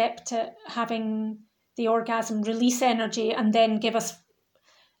more adept at having the orgasm release energy and then give us,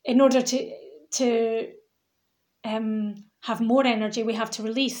 in order to have more energy, we have to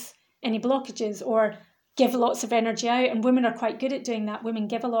release any blockages or give lots of energy out. And women are quite good at doing that. Women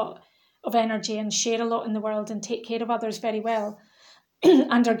give a lot of energy and share a lot in the world and take care of others very well.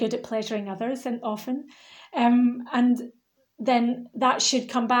 And are good at pleasuring others, and often. And then that should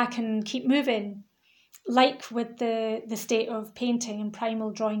come back and keep moving. Like with the state of painting and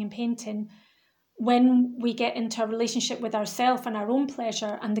primal drawing and painting, when we get into a relationship with ourselves and our own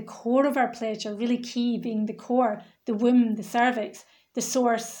pleasure and the core of our pleasure, really key being the core, the womb, the cervix, the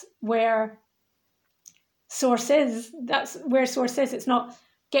source, where source is, that's where source is. It's not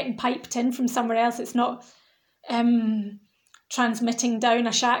getting piped in from somewhere else. It's not transmitting down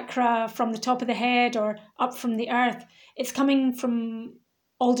a chakra from the top of the head or up from the earth. It's coming from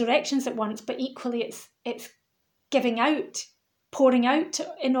all directions at once, but equally it's giving out, pouring out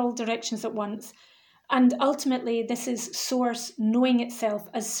in all directions at once. And ultimately, this is source knowing itself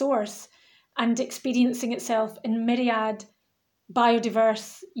as source and experiencing itself in myriad,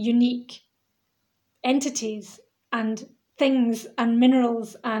 biodiverse, unique entities and things and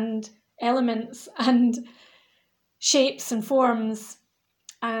minerals and elements and shapes and forms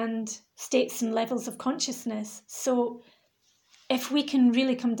and states and levels of consciousness. So if we can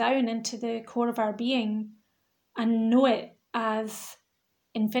really come down into the core of our being and know it as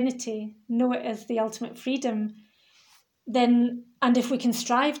infinity, know it as the ultimate freedom, then, and if we can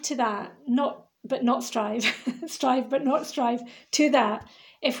strive to that, strive but not strive to that,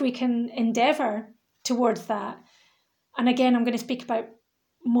 if we can endeavour towards that. And again, I'm going to speak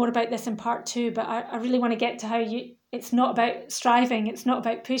more about this in part 2, but I really want to get to how it's not about striving, it's not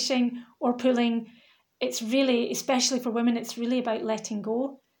about pushing or pulling. It's really, especially for women, it's really about letting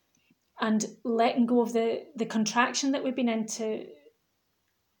go and letting go of the contraction that we've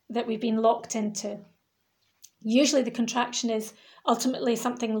been locked into. Usually the contraction is ultimately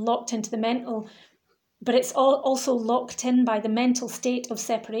something locked into the mental, but it's also locked in by the mental state of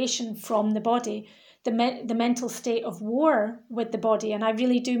separation from the body, the mental state of war with the body. And I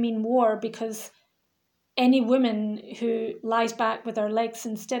really do mean war, because any woman who lies back with her legs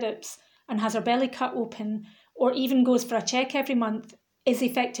in stirrups and has her belly cut open, or even goes for a check every month, is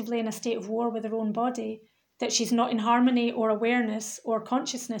effectively in a state of war with her own body, that she's not in harmony or awareness or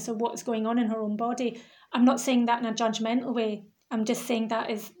consciousness of what's going on in her own body. I'm not saying that in a judgmental way. I'm just saying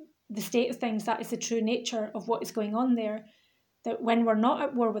that is the state of things. That is the true nature of what is going on there. That when we're not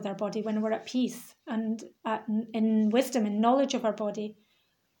at war with our body, when we're at peace and in wisdom and knowledge of our body,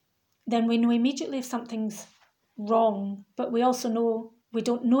 then we know immediately if something's wrong, but we also know we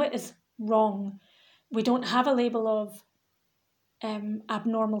don't know it as wrong. We don't have a label of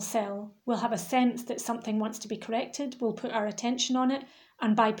abnormal cell. We'll have a sense that something wants to be corrected. We'll put our attention on it,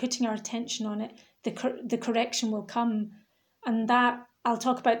 and by putting our attention on it, the correction will come. And that, I'll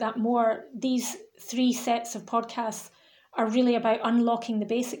talk about that more. These 3 sets of podcasts are really about unlocking the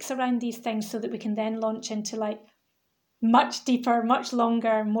basics around these things, so that we can then launch into like much deeper, much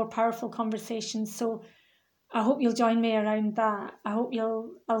longer, more powerful conversations. So I hope you'll join me around that. I hope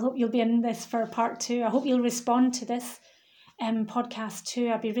you'll be in this for part 2. I hope you'll respond to this podcast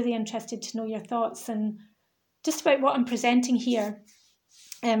too. I'd be really interested to know your thoughts and just about what I'm presenting here.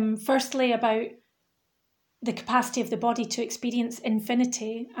 Firstly, about the capacity of the body to experience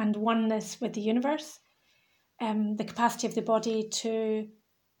infinity and oneness with the universe. The capacity of the body to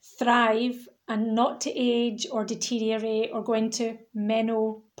thrive and not to age or deteriorate or go into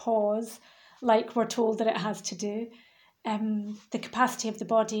menopause like we're told that it has to do. The capacity of the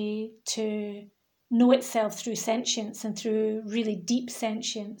body to know itself through sentience and through really deep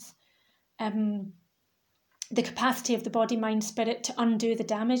sentience. The capacity of the body, mind, spirit to undo the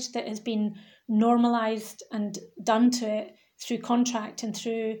damage that has been normalised and done to it through contract and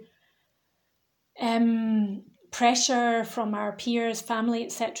through pressure from our peers, family,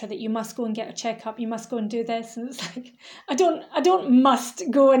 etc., that you must go and get a checkup, you must go and do this. And it's like, I don't must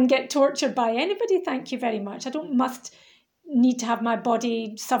go and get tortured by anybody, thank you very much. I don't must need to have my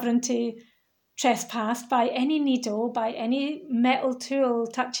body sovereignty trespassed by any needle, by any metal tool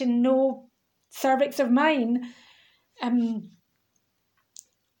touching no cervix of mine. I'd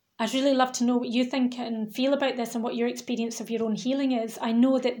really love to know what you think and feel about this and what your experience of your own healing is. I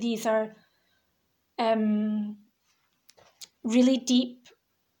know that these are really deep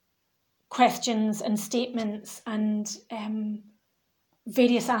questions and statements and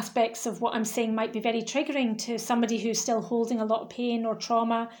various aspects of what I'm saying might be very triggering to somebody who's still holding a lot of pain or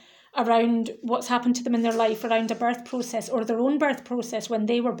trauma around what's happened to them in their life, around a birth process or their own birth process when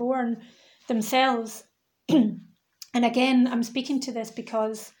they were born themselves. And again, I'm speaking to this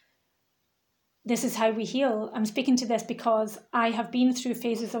because this is how we heal. I'm speaking to this because I have been through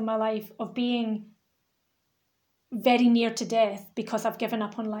phases of my life of being very near to death because I've given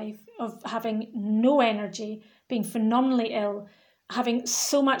up on life, of having no energy, being phenomenally ill, having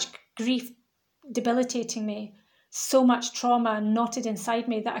so much grief debilitating me, so much trauma knotted inside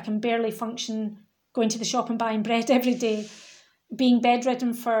me that I can barely function going to the shop and buying bread every day, being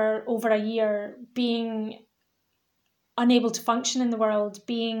bedridden for over a year, being unable to function in the world,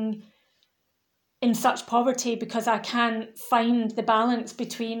 being in such poverty because I can't find the balance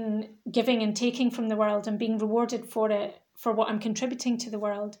between giving and taking from the world and being rewarded for it, for what I'm contributing to the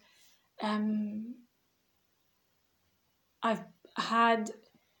world. I've had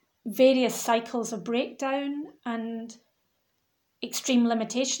various cycles of breakdown and extreme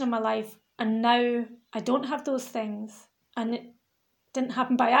limitation in my life, and now I don't have those things, and it didn't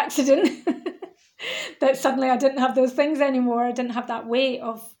happen by accident. That suddenly I didn't have those things anymore. I didn't have that weight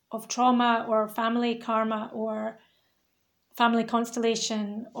of trauma or family karma or family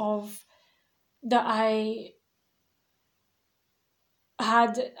constellation, of that I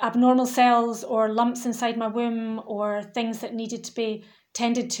had abnormal cells or lumps inside my womb or things that needed to be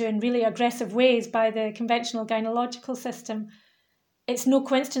tended to in really aggressive ways by the conventional gynecological system. It's no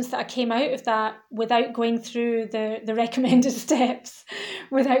coincidence that I came out of that without going through the recommended steps,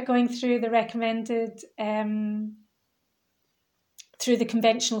 without going through the recommended, through the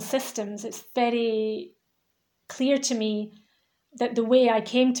conventional systems. It's very clear to me that the way I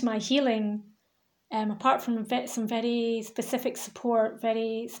came to my healing, apart from some very specific support,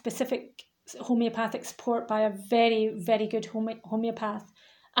 very specific homeopathic support by a very, very good homeopath,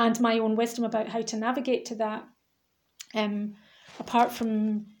 and my own wisdom about how to navigate to that, apart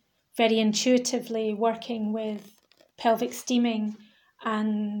from very intuitively working with pelvic steaming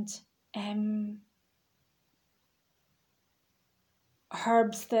and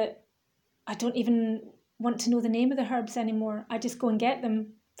herbs that I don't even want to know the name of the herbs anymore. I just go and get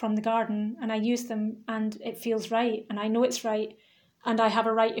them from the garden and I use them and it feels right and I know it's right and I have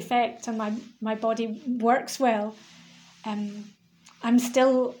a right effect and my body works well. I'm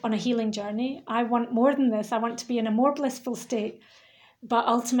still on a healing journey. I want more than this. I want to be in a more blissful state. But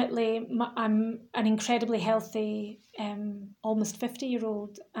ultimately, I'm an incredibly healthy, almost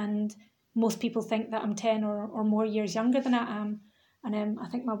 50-year-old, and most people think that I'm 10 or more years younger than I am. And I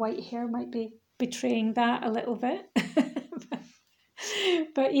think my white hair might be betraying that a little bit.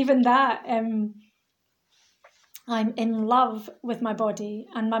 But even that, I'm in love with my body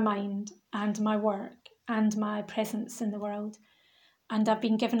and my mind and my work and my presence in the world. And I've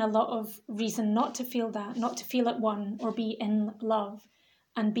been given a lot of reason not to feel that, not to feel at one or be in love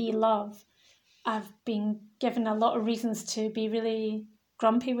and be love. I've been given a lot of reasons to be really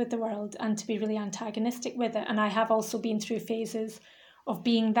grumpy with the world and to be really antagonistic with it. And I have also been through phases of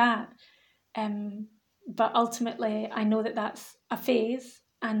being that. But ultimately, I know that that's a phase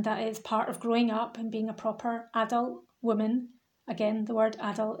and that is part of growing up and being a proper adult woman. Again, the word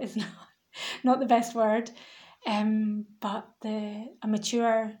adult is not the best word. But a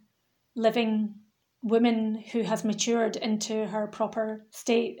mature, living woman who has matured into her proper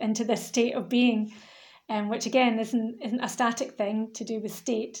state, into this state of being, which again isn't a static thing to do with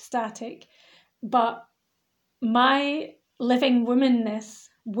static, but my living womanness,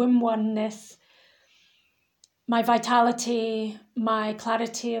 womb oneness, my vitality, my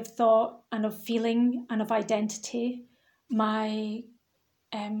clarity of thought and of feeling and of identity, my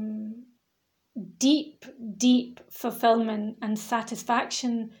deep fulfillment and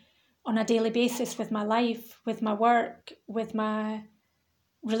satisfaction on a daily basis with my life, with my work, with my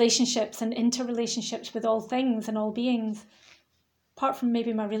relationships and interrelationships with all things and all beings, apart from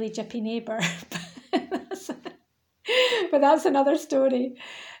maybe my really jippy neighbour. But that's another story.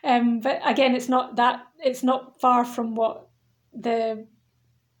 But again, it's not far from what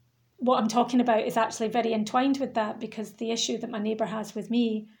I'm talking about is actually very entwined with that, because the issue that my neighbour has with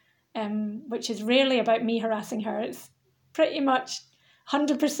me, which is rarely about me harassing her, it's pretty much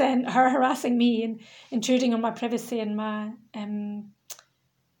 100% her harassing me and intruding on my privacy and my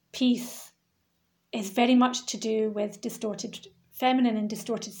peace, is very much to do with distorted feminine and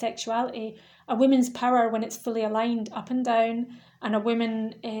distorted sexuality. A woman's power, when it's fully aligned up and down, and a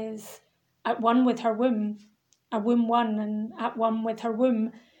woman is at one with her womb, a womb one and at one with her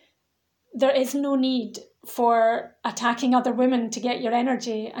womb, there is no need for attacking other women to get your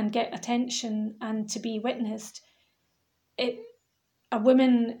energy and get attention and to be witnessed. a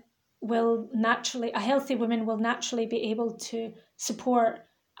healthy woman will naturally be able to support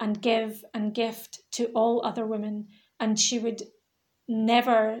and give and gift to all other women, and she would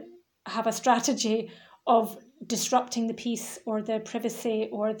never have a strategy of disrupting the peace or the privacy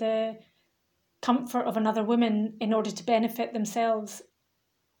or the comfort of another woman in order to benefit themselves.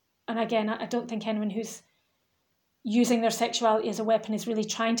 And again, I don't think anyone who's using their sexuality as a weapon is really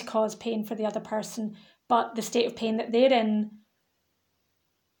trying to cause pain for the other person, but the state of pain that they're in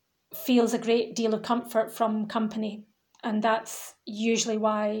feels a great deal of comfort from company. And that's usually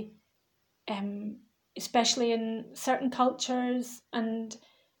why, especially in certain cultures and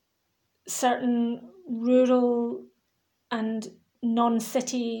certain rural and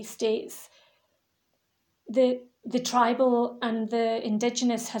non-city states, the tribal and the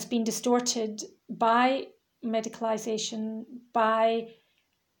indigenous has been distorted by medicalisation, by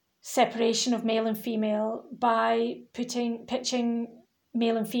separation of male and female, by pitching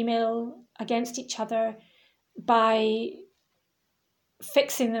male and female against each other, by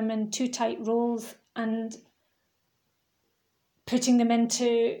fixing them in too tight roles and putting them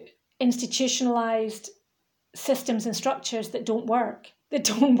into institutionalized systems and structures that don't work.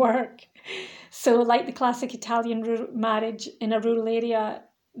 So like the classic Italian marriage in a rural area,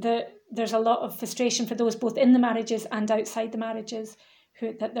 there's a lot of frustration for those both in the marriages and outside the marriages,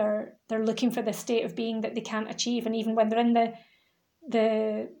 that they're looking for this state of being that they can't achieve. And even when they're in the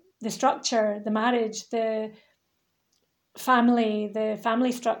structure, the marriage, the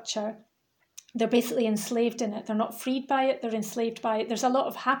family structure, they're basically enslaved in it. They're not freed by it, they're enslaved by it. There's a lot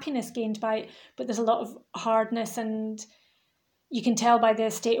of happiness gained by it, but there's a lot of hardness, and you can tell by the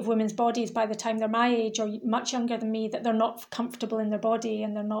state of women's bodies by the time they're my age or much younger than me that they're not comfortable in their body,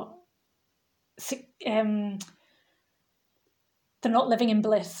 and they're not living in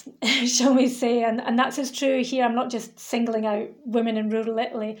bliss, shall we say. And that's as true here. I'm not just singling out women in rural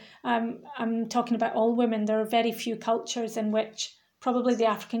Italy. I'm talking about all women. There are very few cultures in which, probably the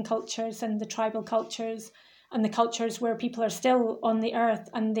African cultures and the tribal cultures and the cultures where people are still on the earth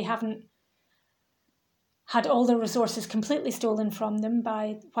and they haven't had all their resources completely stolen from them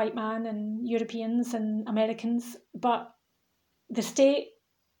by white man and Europeans and Americans. But the state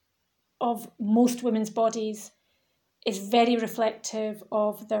of most women's bodies is very reflective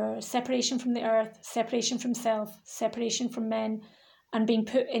of their separation from the earth, separation from self, separation from men, and being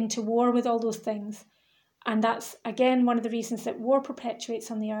put into war with all those things. And that's, again, one of the reasons that war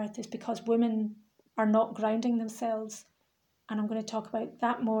perpetuates on the earth, is because women are not grounding themselves. And I'm going to talk about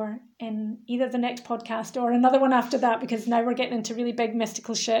that more in either the next podcast or another one after that, because now we're getting into really big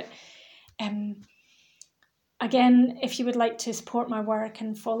mystical shit. Again, if you would like to support my work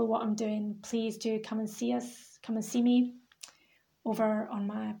and follow what I'm doing, please do come and see me over on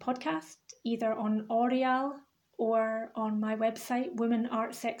my podcast, either on Aureal or on my website,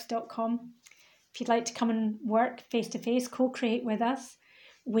 womenartsex.com. If you'd like to come and work face-to-face, co-create with us,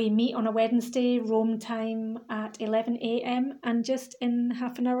 we meet on a Wednesday, Rome time at 11 a.m. and just in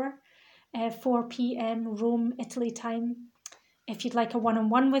half an hour, 4 p.m. Rome, Italy time. If you'd like a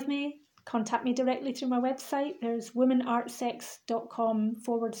one-on-one with me, contact me directly through my website. There's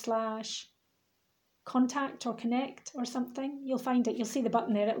womenartsex.com/contact or connect or something. You'll find it. You'll see the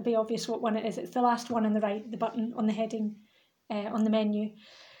button there. It'll be obvious what one it is. It's the last one on the right, the button on the heading on the menu.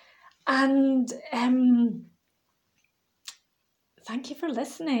 And thank you for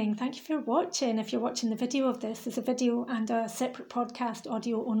listening. Thank you for watching. If you're watching the video of this, there's a video and a separate podcast,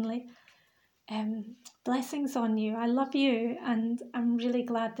 audio only. Blessings on you. I love you, and I'm really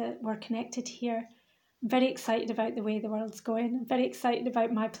glad that we're connected here. I'm very excited about the way the world's going. I'm very excited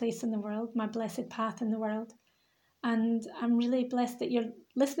about my place in the world, my blessed path in the world. And I'm really blessed that you're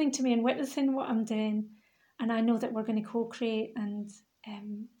listening to me and witnessing what I'm doing. And I know that we're going to co-create and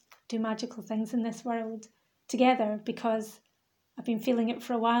do magical things in this world together, because I've been feeling it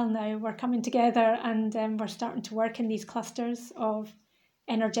for a while now. We're coming together and we're starting to work in these clusters of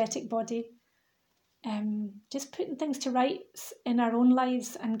energetic body. Just putting things to rights in our own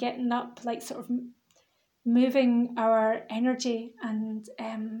lives and getting up, like sort of moving our energy and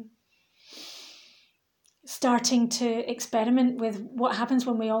starting to experiment with what happens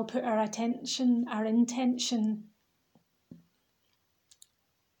when we all put our attention, our intention,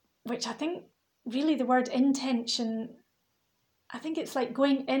 which I think really the word intention, I think it's like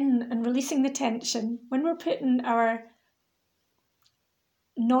going in and releasing the tension. When we're putting our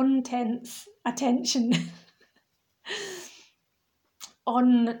non-tense attention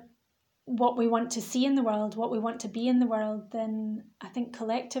on what we want to see in the world, what we want to be in the world, then I think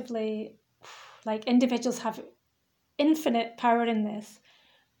collectively, like individuals have infinite power in this,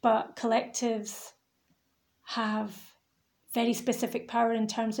 but collectives have very specific power in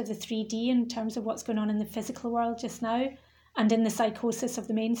terms of the 3D, in terms of what's going on in the physical world just now, and in the psychosis of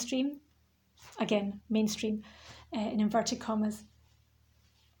the mainstream. Again, mainstream in inverted commas.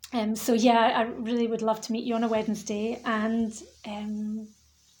 So yeah, I really would love to meet you on a Wednesday. And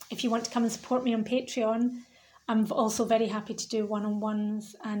if you want to come and support me on Patreon, I'm also very happy to do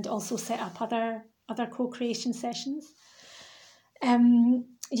one-on-ones and also set up other co-creation sessions.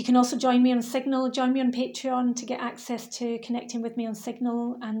 You can also join me on Signal, join me on Patreon to get access to connecting with me on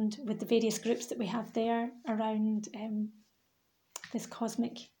Signal and with the various groups that we have there around this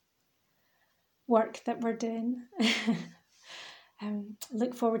cosmic work that we're doing.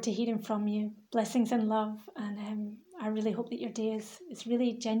 Look forward to hearing from you. Blessings and love, and I really hope that your day is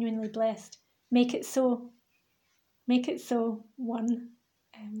really genuinely blessed. Make it so. Make it so. One.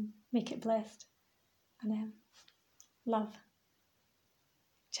 Make it blessed. And love.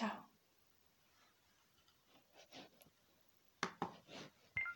 Ciao.